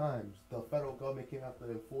 4 times. The federal government came after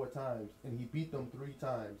him 4 times, and he beat them 3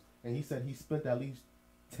 times. And he said he spent at least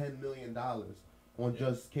 $10 million on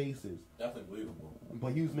just cases. Definitely believable.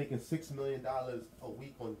 But he was making $6 million a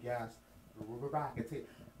week on gas.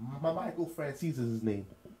 Michael Francis is his name.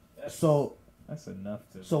 So That's enough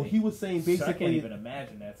to. So he was saying I can't basically, even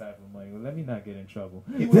imagine that type of money. Well, let me not get in trouble.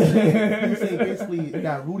 he was saying basically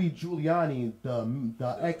that Rudy Giuliani,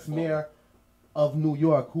 the ex-mayor of New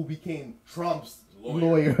York, who became Trump's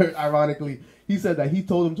lawyer, ironically, he said that he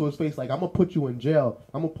told him to his face, like, I'm gonna put you in jail.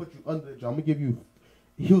 I'm gonna put you under the jail. I'm gonna give you.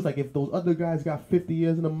 He was like, if those other guys got 50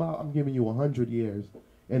 years in the mouth, I'm giving you 100 years.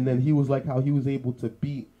 And then he was like, how he was able to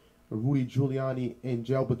beat Rudy Giuliani in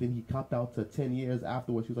jail, but then he copped out to 10 years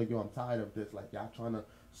afterwards. He was like, yo, I'm tired of this. Like, y'all trying to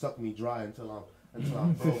suck me dry until I'm broke.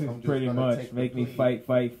 I'm just pretty gonna much take make the me plea.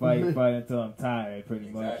 fight until I'm tired. Pretty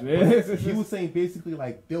Exactly. much. He was saying basically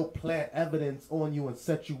like they'll plant evidence on you and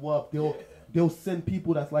set you up. They'll send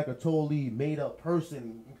people that's like a totally made up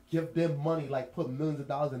person, give them money, like put millions of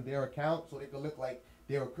dollars in their account so they can look like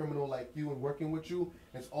they're a criminal like you and working with you.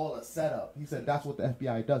 It's all a setup. He said that's what the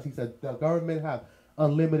FBI does. He said the government have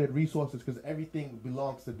unlimited resources because everything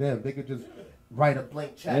belongs to them. They could just write a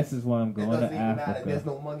blank check. This is why I'm going it doesn't to even matter. Africa. There's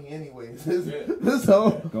no money anyways. Yeah.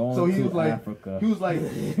 So he to was like, Africa. he was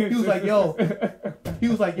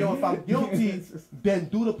like, yo, if I'm guilty, then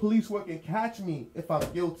do the police work and catch me if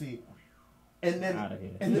I'm guilty. And then, Outta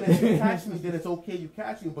here. and then if you catch me, then it's okay. You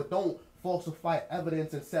catch me, but don't falsify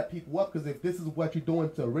evidence and set people up. Because if this is what you're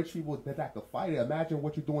doing to rich people that can fight it, imagine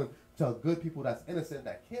what you're doing to good people that's innocent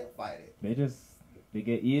that can't fight it. They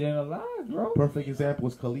get eaten alive, bro. Perfect example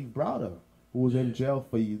is Khalif Browder, who was in jail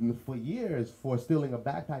for years for stealing a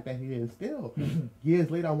backpack that he didn't steal. Years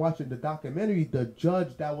later, I'm watching the documentary. The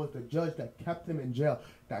judge that kept him in jail,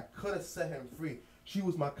 that could have set him free. She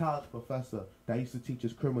was my college professor that used to teach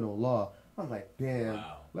us criminal law. I'm like, damn,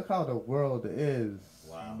 look how the world is.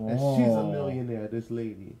 Wow. And she's a millionaire, this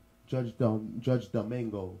lady, Judge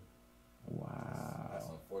Domingo. Wow. That's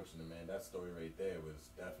unfortunate, man. That story right there was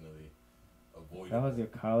definitely avoidable. That was your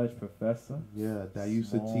college professor? Yeah, that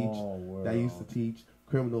used to teach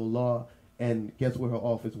criminal law. And guess where her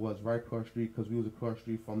office was? Right across the street, because we was across the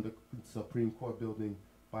street from the Supreme Court building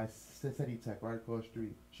by City Tech, right across the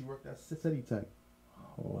street. She worked at City Tech.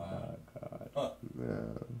 Oh my God. Huh. Yeah.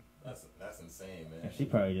 That's insane, man. And she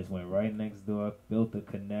probably just went right next door, built a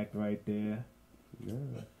connect right there. Yeah.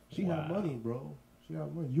 She had money, bro. She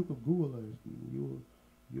had money. You could Google her.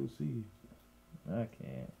 You'll see. I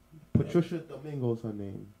can't. Patricia Domingo's her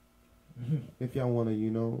name. If y'all wanna,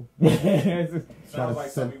 Sounds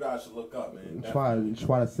like something you guys should look up, man.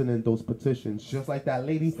 Try to send in those petitions, just like that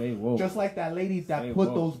lady. Just like that lady that Stay put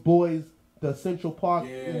woke. those boys, the Central Park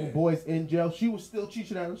boys, in jail. She was still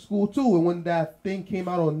teaching at her school too. And when that thing came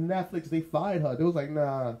out on Netflix, they fired her. They was like,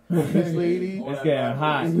 nah, this lady. It's getting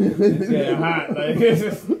hot. It's getting hot. Like,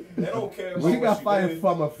 they don't care about She got fired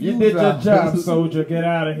from a few you did your jobs. job, soldier. Get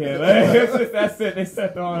out of here. Like, that's it. They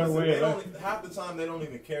set the on away. Half the time they don't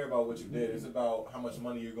even care about what you did. It's about how much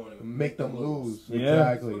money you're going to Make them lose.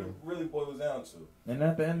 Yeah. Exactly. That's what it really boils down to. And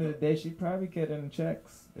at the end of the day, she probably getting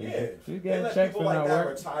checks. Yeah. She's They getting let checks people for like not that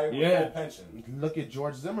work. retire with Yeah. full pension. Look at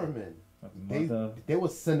George Zimmerman. Mother. They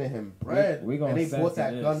was sending him bread, We gonna and they bought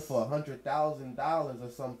censor that gun this. for $100,000 or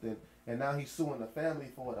something, and now he's suing the family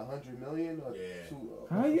for what, $100 million or Yeah.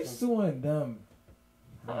 How you suing them?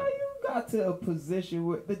 How you got to a position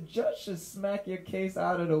where the judge should smack your case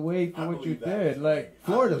out of the way for I what you believe that. did? Like,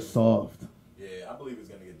 Florida's soft. Yeah, I believe it's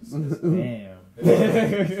gonna get dismissed. damn.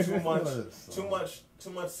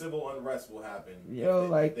 too much civil unrest will happen.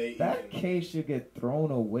 Yo, if they that even- case should get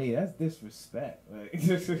thrown away. That's disrespect. Like,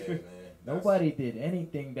 Yeah, man. nobody did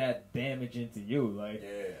anything that damaging to you. Like,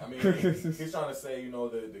 Yeah, I mean, he's trying to say,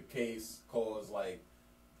 the case caused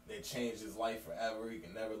they changed his life forever. He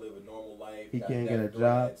can never live a normal life. He Got can't get a death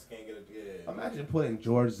job. threats, Can't get a Imagine putting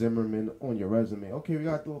George Zimmerman on your resume. Okay, we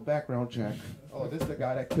gotta do a background check. Oh, this is the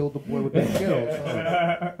guy that killed the boy with the skills.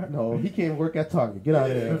 Oh. No, he can't work at Target. Get out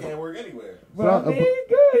of He there. can't work anywhere. but I mean, he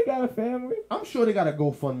good. He got a family. I'm sure they got a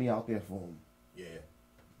GoFundMe out there for him. Yeah.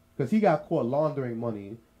 Because he got caught laundering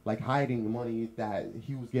money, like hiding money that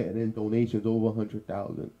he was getting in donations over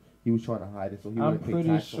 $100,000. He was trying to hide it, so he I'm wouldn't pay pretty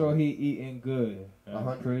tax sure on it. he eating good.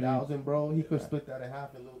 $100,000, bro. He could split that in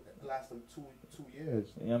half and last him two years.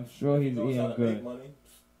 I'm sure he's Knows how eating to make good. money.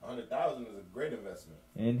 100,000 is a great investment.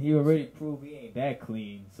 And he already proved he ain't that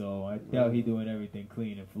clean, so I doubt he doing everything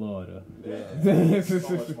clean in Florida. Yeah. So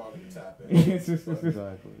much money to tap in.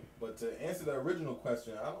 Exactly. But to answer the original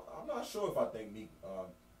question, I'm not sure if I think Meek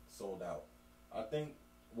sold out. I think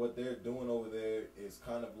what they're doing over there is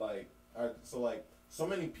kind of like, so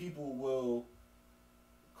many people will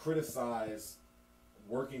criticize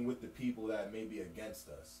working with the people that may be against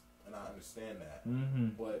us, and I understand that. Mm-hmm.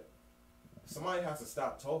 But somebody has to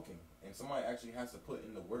stop talking, and somebody actually has to put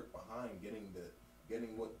in the work behind getting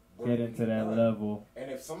what work Get we into need that done. level. And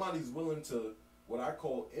if somebody's willing to, what I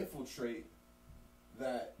call, infiltrate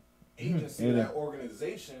that agency, Yeah. that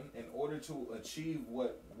organization, in order to achieve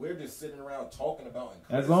what we're just sitting around talking about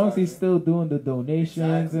and As long as he's criticizing. still doing the donations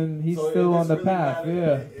Exactly. and he's So still it on the doesn't really path, matter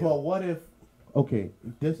yeah. if- But what if, okay,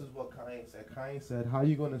 this is what Kanye said. Kanye said, how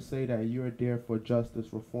you going to say that you're there for justice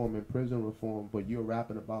reform and prison reform, but you're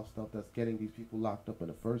rapping about stuff that's getting these people locked up in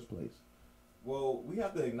the first place? Well, we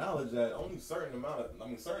have to acknowledge that only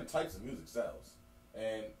certain types of music sells.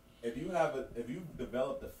 And if you've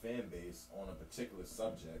developed a fan base on a particular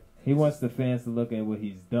subject, He wants the fans to look at what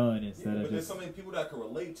he's done instead but of there's just... so many people that can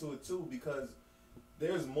relate to it too, because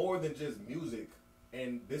there's more than just music,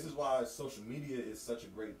 and this is why social media is such a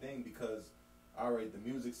great thing, because all right, the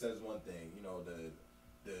music says one thing,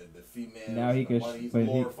 the females, Now he the could money, he's but he-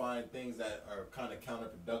 glorifying things that are kind of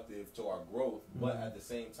counterproductive to our growth, but Mhm. at the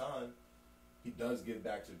same time, he does give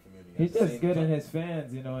back to the community. He's At the just same good in time- his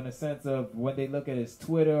fans, in the sense of when they look at his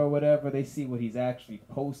Twitter or whatever, they see what he's actually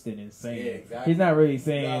posting and saying. Yeah, exactly. He's not really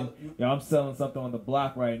saying, You- yo, I'm selling something on the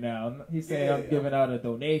block right now. He's saying, Yeah, I'm giving out a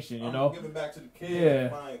donation, I'm giving back to the kids. Yeah.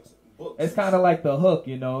 Buying books. It's kind of like the hook,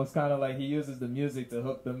 It's kind of like he uses the music to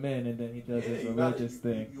hook them in, and then he does his you religious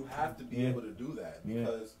thing. You have to be Yeah. able to do that, Yeah.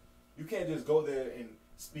 because you can't just go there and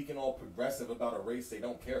speaking all progressive about a race they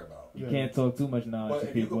don't care about. You can't talk too much knowledge to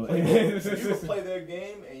But people. if you could play their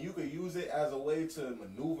game and you could use it as a way to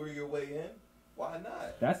maneuver your way in, why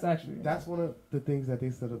not? That's one of the things that they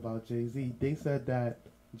said about Jay-Z. They said that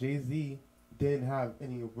Jay-Z didn't have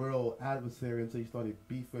any real adversary until he started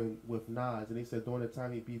beefing with Nas. And they said during the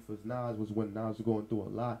time he beefed with Nas was when Nas was going through a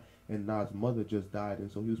lot and Nas' mother just died.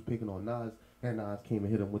 And so he was picking on Nas and Nas came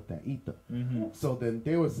and hit him with that ether. Mm-hmm. So then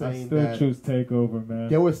they were saying I still choose Takeover, man.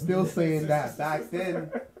 They were still saying that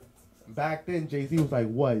back then Jay-Z was like,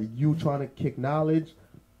 what, you trying to kick knowledge?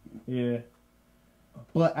 Yeah.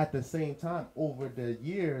 But at the same time, over the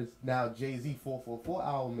years, now Jay-Z 444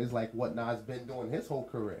 album is like what Nas been doing his whole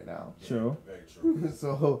career now. True. Very true.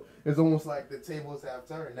 So it's almost like the tables have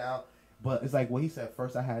turned now. But it's like what he said,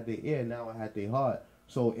 first I had their ear, now I had their heart.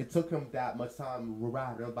 So it took him that much time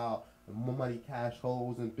rapping about money, cash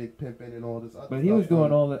holes, and big pimping and all this other stuff. But he was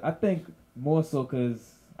doing all that, I think, more so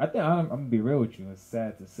because, I'm going to be real with you, it's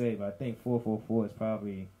sad to say, but I think 444 is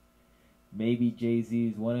probably maybe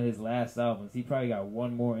Jay-Z's one of his last albums. He probably got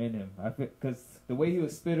one more in him. I because the way he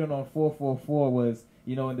was spitting on 444 was,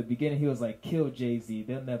 you know, in the beginning he was like, kill Jay-Z.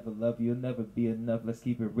 They'll never love you. You'll never be enough. Let's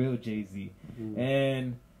keep it real, Jay-Z. Mm-hmm.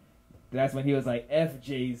 And that's when he was like, F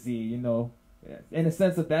Jay-Z, you know. In the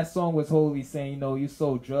sense of that song was wholly saying, you know, you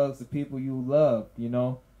sold drugs to people you love, you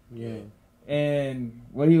know. Yeah. And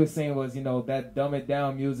what he was saying was, you know, that dumb it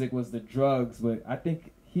down music was the drugs, but I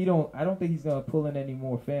don't think he's gonna pull in any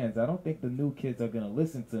more fans. I don't think the new kids are gonna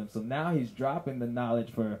listen to him. So now he's dropping the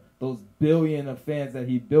knowledge for those billion of fans that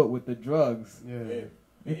he built with the drugs. Yeah.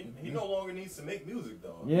 He no longer needs to make music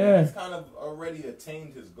though. Yeah. He's kind of already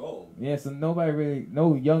attained his goal. Yeah, so no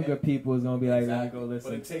younger people is gonna be like, let me go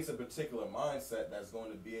listen. But it takes a particular mindset that's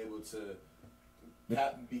going to be able to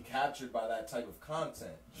be captured by that type of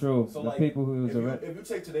content. True. So the like, people who was if you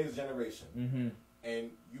take today's generation mm-hmm.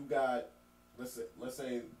 and you got let's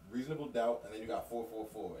say Reasonable Doubt, and then you got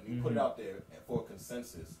 444, and you mm-hmm. put it out there for a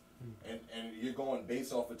consensus, and you're going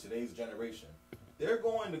based off of today's generation. They're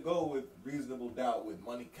going to go with Reasonable Doubt with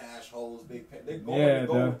money, cash holes, big pen. They're going to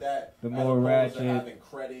go with that. The as more opposed ratchet, to having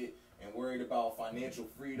credit and worried about financial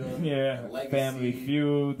freedom, yeah, and legacy, Family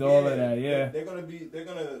Feud, all of that. Yeah, they're gonna be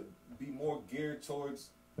more geared towards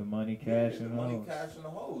the money, cash, and the money, cash, and the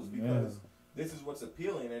hoes, because this is what's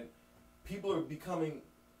appealing, and people are becoming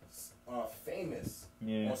famous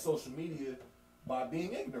on social media by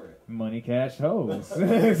being ignorant. Money, cash, hoes.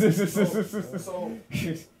 So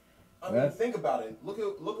I mean, think about it. Look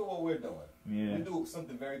at what we're doing. Yeah. We do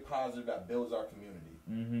something very positive that builds our community,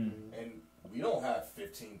 mm-hmm. and we don't have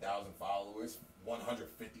 15,000 followers,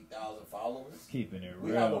 150,000 followers. Keeping it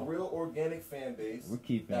real. We have a real organic fan base. We're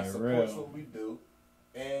keeping that it supports real. what we do,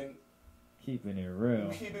 and keeping it real.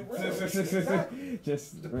 We keep it real. Exactly.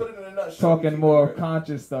 Just to put it in a nutshell, talking more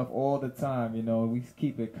conscious stuff all the time. You know, we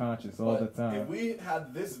keep it conscious all the time. If we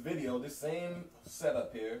had this video, this same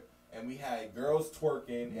setup here, and we had girls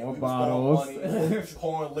twerking, more and we bottles, money,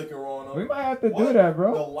 pouring liquor on them, we might have to do that,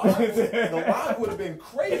 bro. The live would have been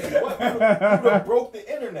crazy. We would have broke the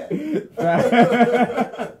internet.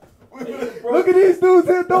 Look at these dudes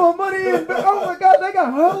here throwing money in. Oh my God, they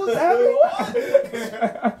got hoes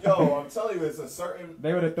everywhere. Yo, I'm telling you, it's a certain.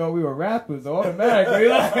 They would have thought we were rappers automatically.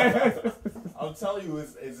 I'm telling you,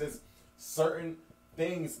 it's this certain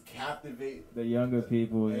things captivate the younger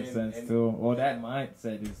people in a sense too, or that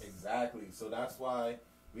mindset is exactly. So that's why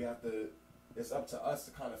we have to. It's up to us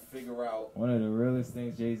to kind of figure out. One of the realest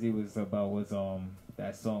things Jay-Z was about was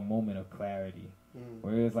that song "Moment of Clarity."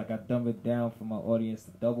 Where it was like, I dumb it down for my audience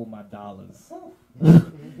to double my dollars.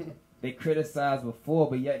 They criticized before,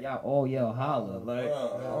 but yet y'all all yell holler. Like,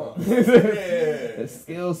 the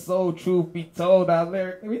skills so truth be told, our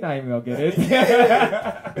lyric, we not even gonna get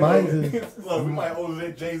it. Mine's is, look, we might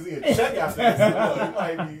owe Jay-Z a check after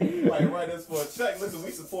this. He might write us for a check. Listen,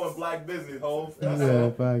 we support black business, ho. Yeah,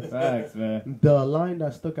 facts. Facts, man. The line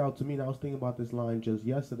that stuck out to me, and I was thinking about this line just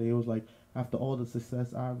yesterday, it was like, after all the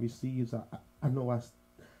success I received, I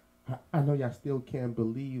know y'all still can't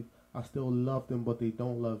believe I still love them, but they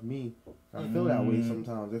don't love me. I feel that way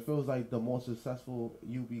sometimes. It feels like the more successful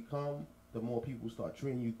you become, the more people start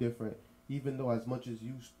treating you different. Even though as much as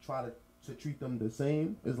you try to treat them the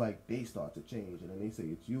same, it's like they start to change, and then they say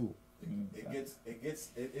it's you.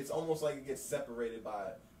 It's almost like it gets separated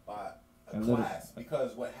by a class,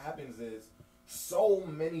 because what happens is so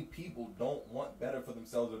many people don't want better for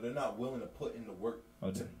themselves, or they're not willing to put in the work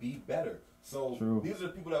to be better. So True. these are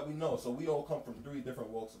the people that we know. So we all come from 3 different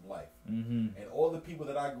walks of life. Mm-hmm. And all the people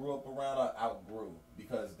that I grew up around, I outgrew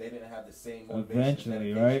because they didn't have the same motivation.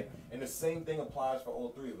 Eventually, right? And the same thing applies for all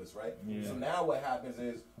 3 of us, right? Yeah. So now what happens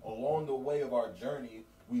is, along the way of our journey,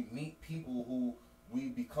 we meet people who we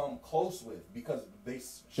become close with because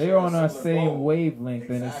they're on our similar same goal. wavelength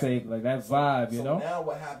and the same, like that vibe, you know? So now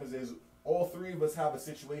what happens is, all 3 of us have a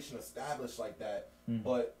situation established like that,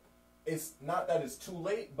 but it's not that it's too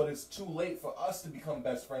late, but it's too late for us to become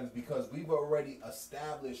best friends because we've already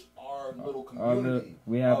established our little community.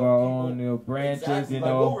 We have our own little branches, exactly. you Like,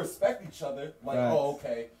 know. we'll respect each other. Like, Right. oh,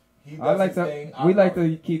 okay. He does I like his to. thing, We I like love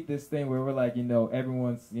to keep this thing where we're like, you know,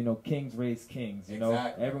 everyone's, you know, kings raise kings. You know,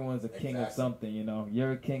 Exactly. everyone's a king of Exactly. something. You know,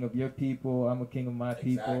 you're a king of your people. I'm a king of my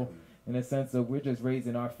people. Exactly. In the sense of we're just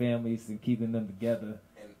raising our families and keeping them together,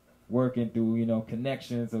 And working through, you know,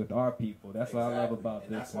 connections with our people. That's what I love exactly. about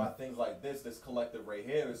and this. that's why things like this collective right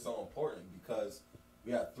here is so important because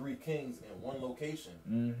we have 3 kings in one location.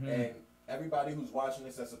 Mm-hmm. And everybody who's watching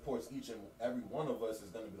this that supports each and every one of us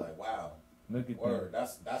is going to be like, wow. Look at Word, that.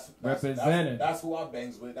 that's Representing. That's who I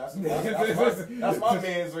bangs with. That's my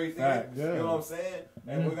man's right there. Right, yeah. You know what I'm saying?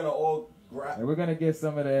 And we're gonna all grab. And we're gonna get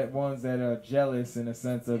some of the ones that are jealous in the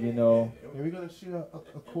sense of, you know. And we're gonna share a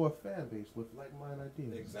core fan base with like-minded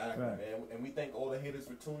ideas. Exactly, Right. man. And we thank all the haters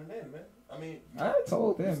for tuning in, man. I mean, I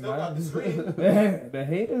told you them, still got man. the stream. The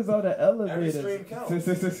haters are the elevators. Every stream counts.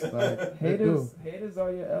 Like, haters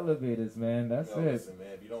are your elevators, man. That's Yo, it. listen, man.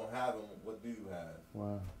 If you don't have them, what do you have?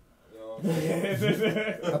 wow. You know what I'm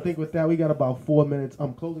saying? I think with that we got about 4 minutes.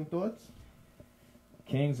 Closing thoughts.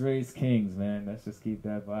 Kings raise kings, man. Let's just keep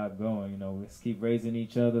that vibe going. You know, let's keep raising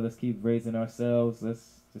each other. Let's keep raising ourselves.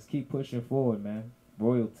 Let's just keep pushing forward, man.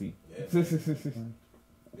 Royalty. Yeah, man.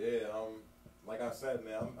 Yeah, like I said,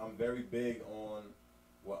 man, I'm very big on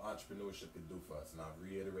what entrepreneurship could do for us, and I've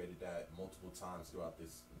reiterated that multiple times throughout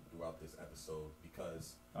this episode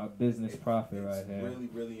because Our business profit it's right here. really,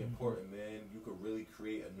 really important, man. You could really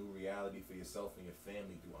create a new reality for yourself and your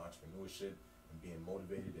family through entrepreneurship and being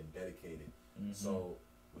motivated and dedicated. Mhm. So,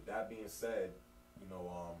 with that being said, you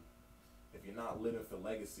know, if you're not living for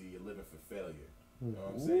legacy, you're living for failure. You know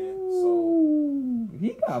what I'm saying? So, Ooh, he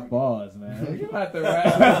got bars, man. You have to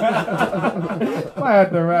rap. Might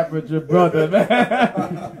have to rap with your brother,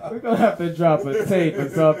 man. We're gonna have to drop a tape or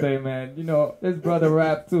something, man. You know, his brother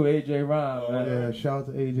rap too, AJ Rhyme, man. Yeah, shout out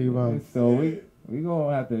to AJ Rhyme. So yeah. we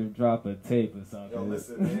gonna have to drop a tape or something. Yo,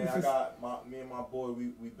 listen, man. I got me and my boy.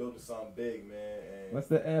 We built something big, man. And What's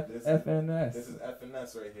the FNS? This is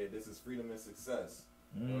FNS right here. This is freedom and success.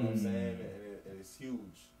 You know what I'm saying? And it's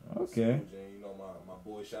huge. Okay. It's huge. And you know my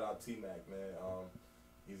boy, shout out T-Mac, man.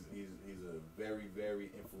 He's a very,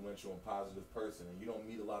 very influential and positive person. And you don't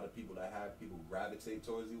meet a lot of people that have people gravitate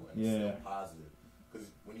towards you and it's still positive. Because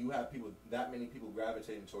when you have that many people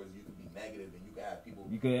gravitating towards you, you can be negative and you can have people.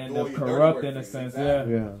 You could end do all up your dirty corrupt work in a for you. sense,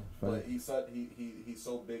 Exactly. Yeah. But he's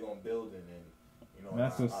so big on building, and you know,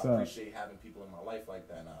 That's I what's up. appreciate having people in my life like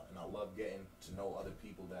that, and I love getting to know other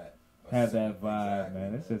people that have that vibe, exactly,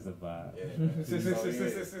 man. It's just a vibe. Yeah, man.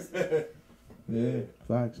 Yeah,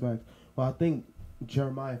 facts. Well, I think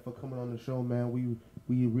Jeremiah for coming on the show, man. We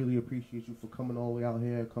really appreciate you for coming all the way out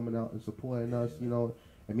here, coming out and supporting us. You know,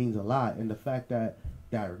 it means a lot, and the fact that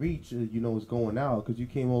reach, you know, is going out because you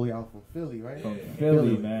came all the way out from Philly, right? From Yeah.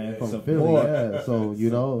 Philly, man. From Support. Philly, yeah. So you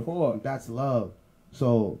know, Support. that's love.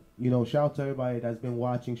 So you know, shout out to everybody that's been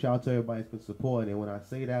watching. Shout out to everybody that's been supporting. And when I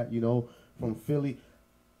say that, you know, from Philly,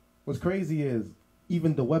 what's crazy is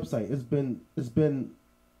even the website. It's been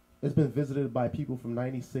visited by people from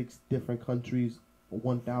 96 different countries,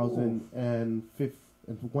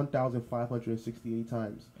 1,568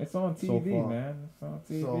 times. It's on TV, So far. man. It's on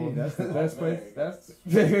TV. So- That's the best Man. place. That's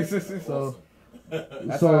So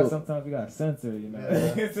that's So- why sometimes we gotta censor, you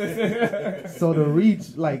know. So the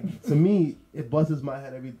reach, like to me, it buzzes my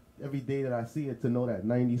head every day that I see it to know that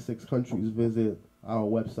 96 countries visit our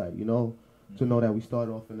website. You know, to know that we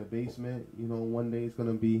started off in the basement. You know, one day it's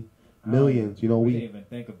gonna be millions. You know, we didn't even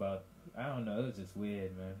think about. I don't know. It was just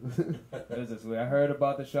weird, man. It was just weird. I heard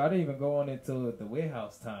about the show. I didn't even go on until the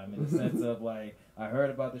warehouse time, in the sense of like I heard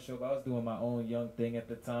about the show, but I was doing my own young thing at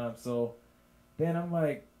the time. So then I'm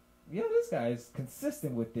like, yo, this guy is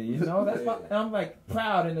consistent with it, you know. That's my. And I'm like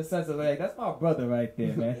proud in the sense of like that's my brother right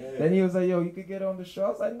there, man. Yeah. Then he was like, yo, you could get on the show. I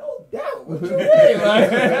was like, no doubt. What you mean,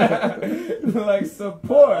 like, like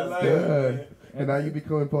support, like. Yeah. And now you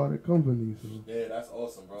becoming part of the company. So. Yeah, that's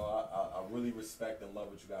awesome, bro. I really respect and love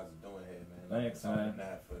what you guys are doing here, man. Thanks, I'm man.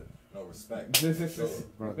 That for no respect.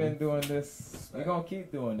 We've been doing this. We're gonna keep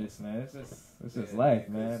doing this, man. It's just life,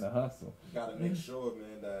 man. The hustle. You gotta make sure,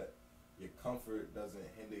 man, that your comfort doesn't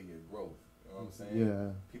hinder your growth. know what I'm saying?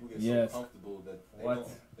 Yeah. People get so comfortable that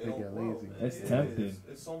they don't get grow. lazy. It's tempting.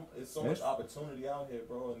 It's so much opportunity out here,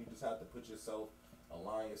 bro, and you just have to put yourself,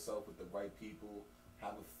 align yourself with the right people,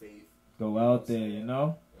 have a faith. Go out there, you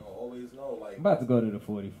know? Always know, like... I'm about to go to the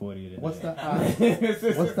 40-40 today. What's the odds?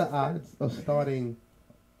 What's the odds of starting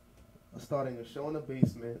a show in the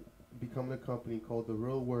basement, becoming a company called The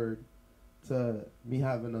Real Word, to me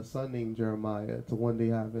having a son named Jeremiah, to one day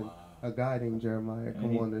having a guy named Jeremiah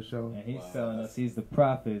come on the show? And he's telling us he's the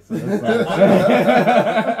prophet. So, that's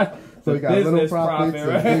so we got little prophets prophet,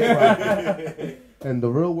 right? and big prophets. And The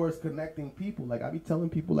Real Word's connecting people. Like, I be telling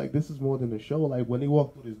people, like, this is more than a show. Like, when they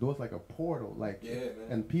walk through this door, it's like a portal. Like,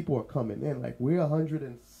 and people are coming in. Like, we're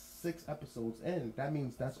 106 episodes in. That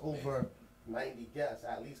means that's over 90 guests,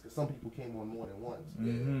 at least, because some people came on more than once.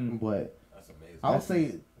 Mm-hmm. But that's amazing. I'll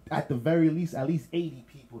say, at the very least, at least 80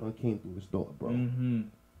 people done came through this door, bro. Mm-hmm.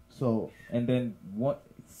 So, and then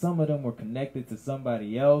some of them were connected to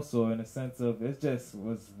somebody else, or in a sense of it just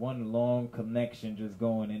was one long connection just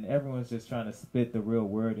going, and everyone's just trying to spit the real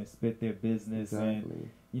word and spit their business and,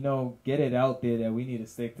 you know, get it out there that we need to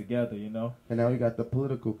stick together, you know. And now we got the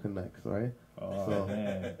political connects, right? Oh, so,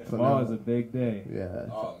 man. Tomorrow's a big day. Yeah.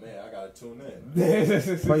 Oh, man, I got to tune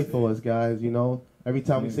in. Pray for us, guys, you know. Every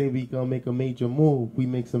time we say we gonna make a major move, we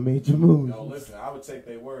make some major moves. Yo, listen, I would take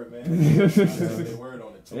their word, man. I would take their word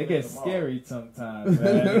on it. It gets scary sometimes,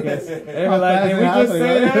 man. They were like, did we just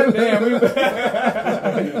say that? Damn,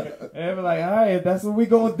 they were like, all right, if that's what we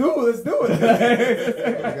gonna do, let's do it.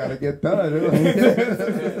 We gotta get done.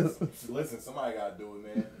 Listen, somebody gotta do it,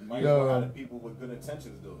 man. You might know how the people with good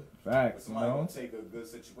intentions do it. Facts, but somebody gonna take a good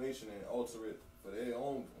situation and alter it for their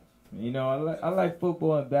own. You know, I like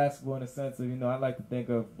football and basketball in the sense of, you know, I like to think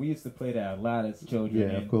of, we used to play that a lot as children.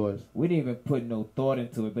 Yeah, of course. We didn't even put no thought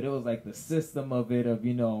into it, but it was like the system of it, of,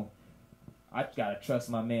 you know, I gotta trust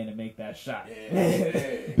my man to make that shot.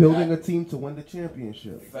 Building a team to win the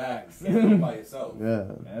championship. Facts. You do it by yourself. Yeah.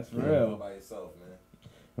 That's real. real. You do it by yourself, man.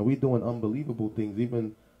 And we doing unbelievable things,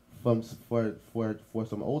 even for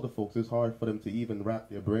some older folks. It's hard for them to even wrap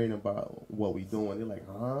their brain about what we doing. They're like,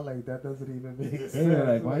 huh? Like, that doesn't even make sense. They're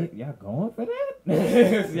like, why y'all going for that?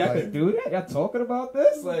 Y'all can do that? Y'all talking about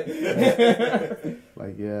this? Like,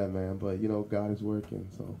 like, yeah, man. But, you know, God is working,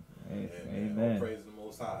 so. Amen. All praise the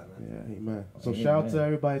Most High, man. Yeah, amen. So shout out to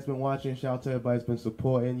everybody that's been watching. Shout out to everybody that's been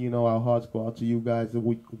supporting. You know, our hearts go out to you guys.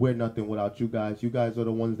 We're nothing without you guys. You guys are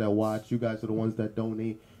the ones that watch. You guys are the ones that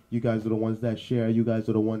donate. You guys are the ones that share. You guys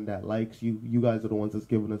are the one that likes. You guys are the ones that's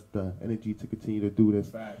giving us the energy to continue to do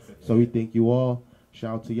this. So we thank you all.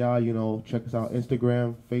 Shout out to y'all. You know, check us out: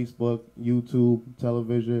 Instagram, Facebook, YouTube,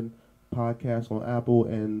 television, podcast on Apple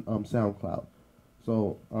and SoundCloud.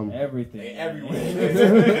 So everything,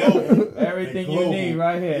 everywhere, everything you need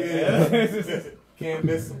right here. Yeah. Can't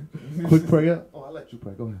miss them. Quick prayer. Oh, I'll let you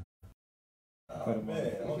pray. Go ahead. Oh,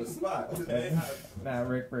 man, on the spot. Okay. Nah,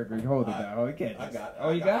 Rick, hold it down. Oh, he can't. I got it.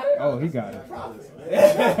 Oh, you got it? Oh, he got it. Promise,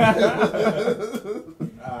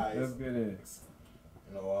 Alright, let's get it.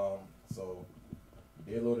 You know, so,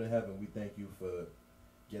 dear Lord in heaven, we thank you for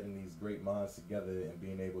getting these great minds together and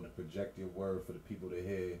being able to project your word for the people to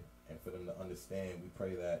hear and for them to understand. We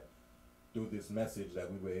pray that through this message that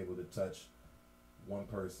we were able to touch one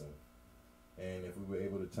person. And if we were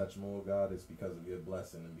able to touch more, God, it's because of your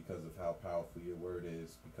blessing and because of how powerful your word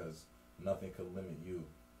is, because nothing could limit you.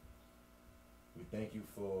 We thank you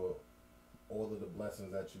for all of the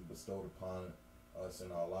blessings that you bestowed upon us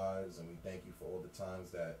in our lives, and we thank you for all the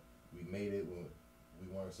times that we made it when we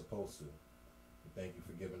weren't supposed to. We thank you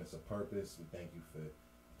for giving us a purpose. We thank you for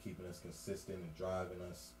keeping us consistent and driving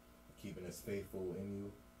us, keeping us faithful in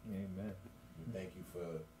you. Amen. We thank you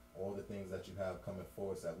for all the things that you have coming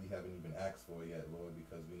for us that we haven't even asked for yet, Lord,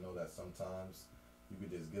 because we know that sometimes you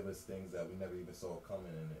could just give us things that we never even saw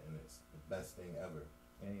coming, and it's the best thing ever.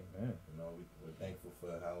 Amen. You know, we're thankful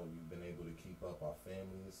for how you've been able to keep up our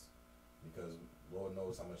families, because Lord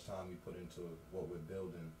knows how much time we put into what we're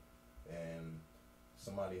building, and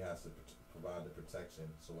somebody has to provide the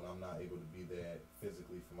protection. So when I'm not able to be there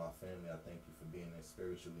physically for my family, I thank you for being there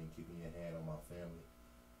spiritually and keeping your hand on my family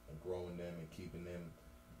and growing them and keeping them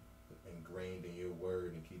ingrained in your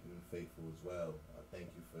word and keeping them faithful as well. I thank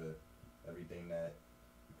you for everything that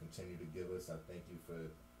you continue to give us. I thank you for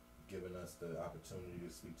giving us the opportunity to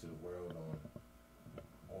speak to the world on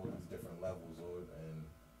all these different levels, Lord, and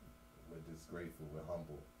we're just grateful. We're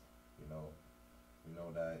humble. You know, we know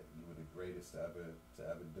that you were the greatest to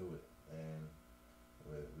ever do it, and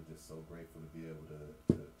we're just so grateful to be able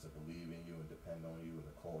to believe in you and depend on you and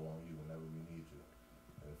to call on you whenever we need you.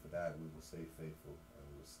 And for that, we will stay faithful and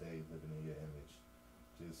we will stay living in your image.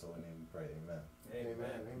 Jesus' holy name we pray. Amen.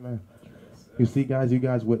 Amen. You see, guys, you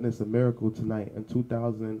guys witnessed a miracle tonight. In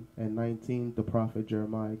 2019, the prophet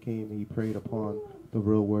Jeremiah came and he prayed upon the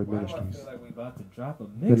Real Word Why do I Ministries. feel like we about to drop a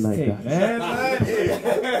Good night, mixtape, guys. man?